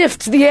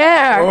sniffed the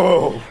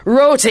air,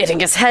 rotating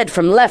his head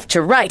from left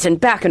to right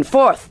and back and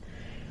forth.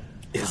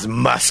 His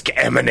musk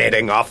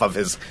emanating off of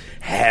his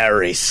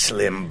hairy,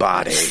 slim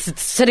body.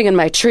 Sitting in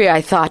my tree,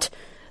 I thought,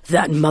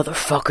 that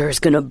motherfucker is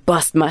gonna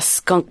bust my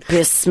skunk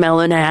piss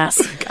smelling ass.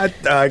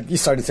 You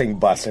started saying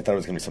bust. I thought it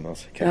was going to be something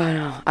else. Okay. Oh,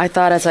 no. I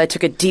thought as I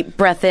took a deep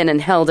breath in and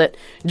held it,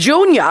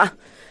 Junior,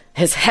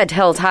 his head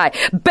held high,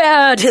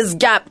 bared his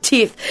gap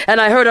teeth, and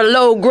I heard a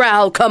low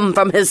growl come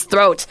from his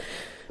throat.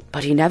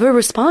 But he never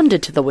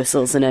responded to the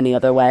whistles in any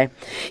other way.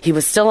 He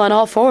was still on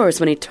all fours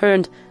when he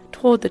turned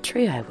toward the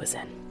tree I was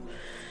in.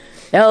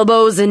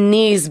 Elbows and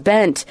knees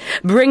bent,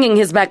 bringing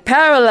his back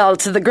parallel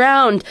to the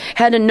ground,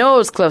 head and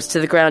nose close to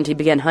the ground, he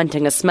began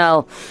hunting a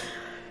smell.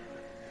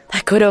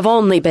 That could have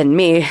only been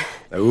me.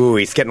 Ooh,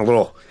 he's getting a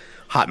little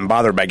hot and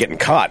bothered by getting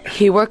caught.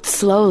 He worked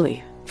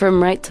slowly,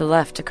 from right to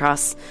left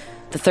across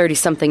the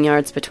 30-something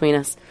yards between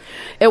us.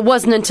 It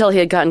wasn't until he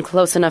had gotten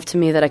close enough to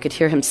me that I could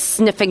hear him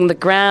sniffing the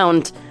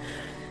ground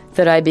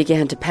that I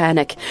began to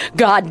panic.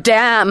 God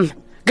damn!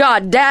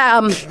 God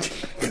damn!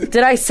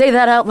 Did I say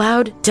that out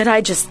loud? Did I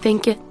just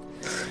think it?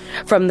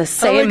 From the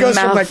same It goes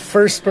mouth... from like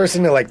first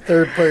person to like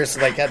third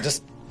person, like that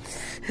just...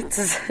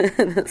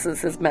 This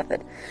is his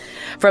method.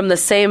 From the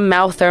same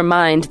mouth or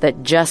mind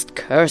that just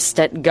cursed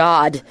at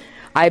God,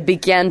 I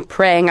began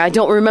praying. I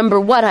don't remember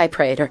what I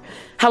prayed or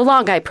how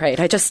long I prayed.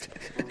 I just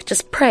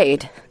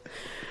prayed.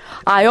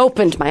 I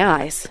opened my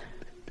eyes.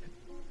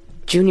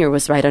 Junior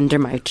was right under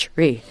my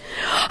tree.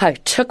 I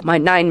took my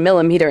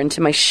 9mm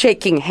into my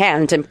shaking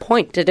hand and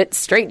pointed it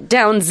straight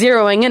down,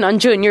 zeroing in on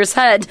Junior's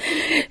head.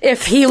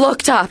 If he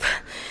looked up...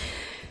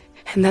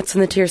 And that's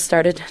when the tears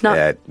started.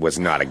 That was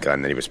not a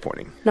gun that he was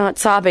pointing. Not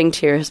sobbing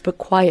tears, but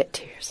quiet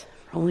tears,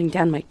 rolling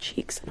down my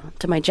cheeks and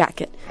onto my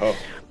jacket. Oh.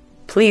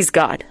 Please,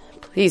 God,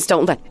 please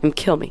don't let him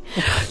kill me.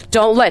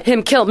 Don't let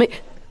him kill me.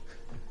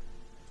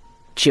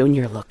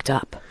 Junior looked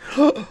up.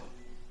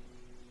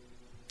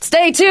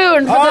 Stay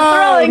tuned for the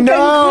thrilling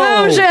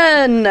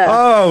conclusion.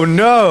 Oh,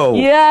 no.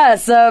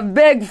 Yes, a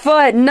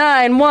Bigfoot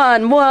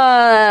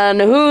 911.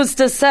 Who's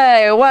to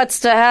say what's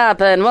to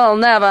happen? We'll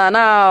never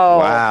know.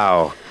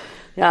 Wow.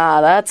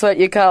 Ah, that's what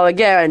you call a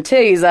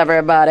guarantees,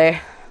 everybody.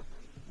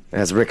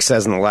 As Rick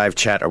says in the live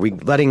chat, are we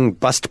letting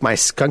bust my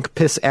skunk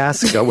piss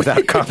ass go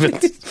without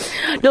comment?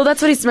 No,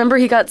 that's what he's. Remember,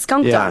 he got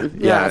skunked on.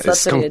 Yeah, so that's what he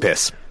skunk did.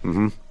 piss.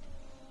 Mm-hmm.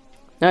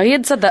 No, he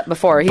had said that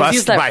before. He's Bust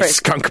used that my phrase.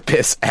 skunk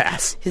piss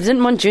ass. He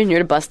didn't want Junior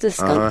to bust his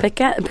skunk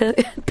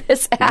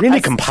piss ass. We need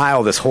to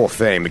compile this whole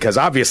thing because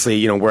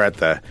obviously, we're at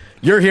the.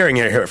 You're hearing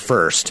it here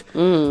first.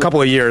 A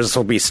couple of years,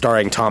 it'll be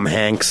starring Tom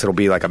Hanks. It'll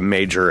be like a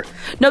major.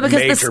 No,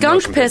 because the major skunk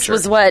motion piss picture.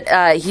 was what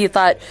he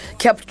thought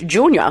kept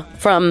Junior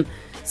from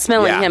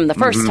smelling him the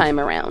first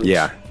time around.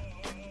 Yeah.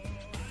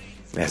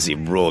 As he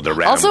rolled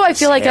around. Also, I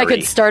feel like I Harry.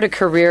 could start a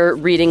career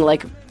reading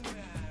like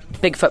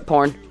Bigfoot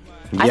porn.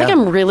 I think Yeah.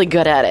 I'm really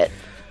good at it.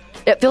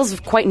 It feels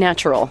quite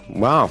natural.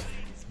 Wow.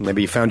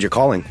 Maybe you found your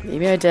calling.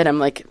 Maybe I did. I'm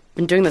like,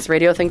 been doing this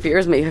radio thing for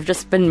years. Maybe I've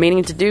just been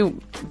meaning to do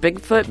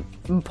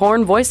Bigfoot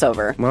porn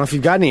voiceover. Well, if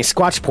you've got any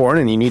Squatch porn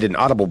and you need an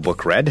Audible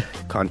book read,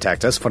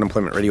 contact us,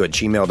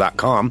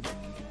 funemploymentradio@gmail.com.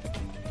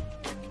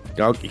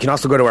 You can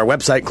also go to our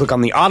website, click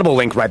on the Audible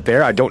link right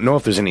there. I don't know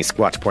if there's any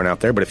Squatch porn out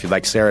there, but if you'd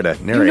like Sarah to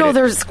narrate it.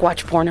 There's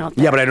Squatch porn out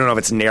there. Yeah, but I don't know if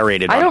it's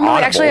narrated I on don't know.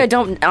 Audible. Actually, I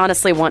don't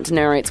honestly want to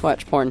narrate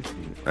Squatch porn.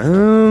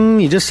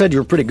 You just said you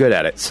were pretty good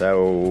at it,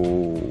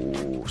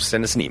 so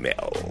send us an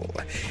email.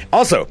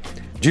 Also,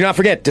 do not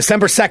forget,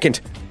 December 2nd,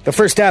 the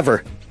first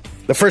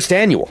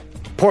annual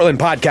Portland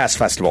Podcast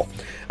Festival.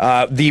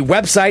 The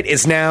website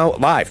is now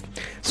live,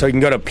 so you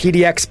can go to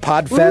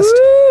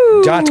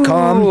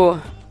pdxpodfest.com Ooh.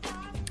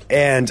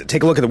 and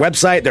take a look at the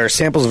website. There are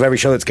samples of every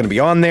show that's going to be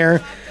on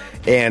there.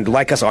 And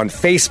like us on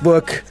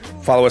Facebook,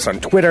 follow us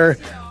on Twitter.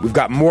 We've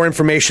got more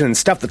information and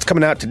stuff that's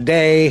coming out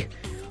today.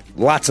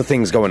 Lots of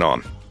things going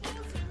on.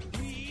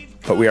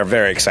 But we are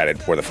very excited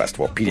for the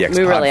festival, PDX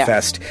We really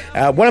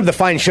Podfest. One of the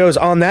fine shows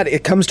on that,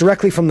 it comes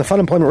directly from the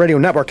Fun Employment Radio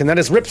Network, and that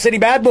is Rip City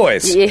Bad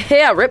Boys.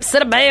 Yeah, Rip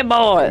City Bad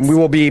Boys. We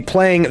will be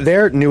playing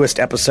their newest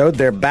episode.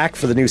 They're back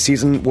for the new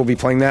season. We'll be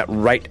playing that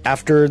right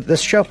after this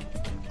show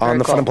on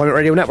the cool. Fun Employment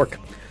Radio Network.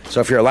 So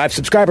if you're a live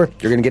subscriber,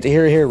 you're going to get to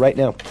hear it here right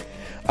now.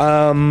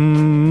 All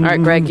right,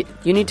 Greg,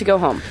 you need to go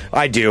home.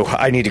 I do.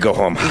 I need to go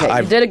home.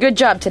 Okay, you did a good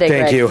job today,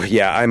 Thank Greg. you.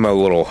 Yeah, I'm a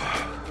little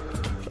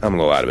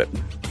out of it.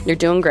 You're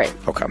doing great.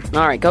 Okay.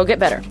 All right, go get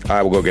better.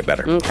 I will go get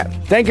better. Okay.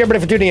 Thank you, everybody,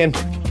 for tuning in.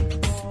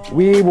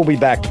 We will be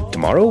back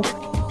tomorrow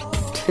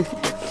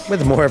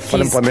with more He's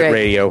Greg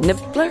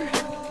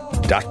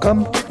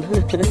funemploymentradio.com.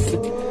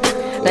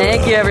 Nibbler.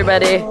 Thank you,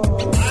 everybody.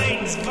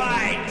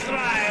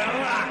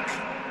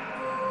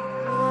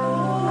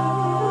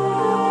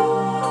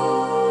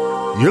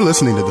 You're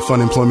listening to the Fun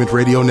Employment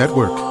Radio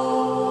Network.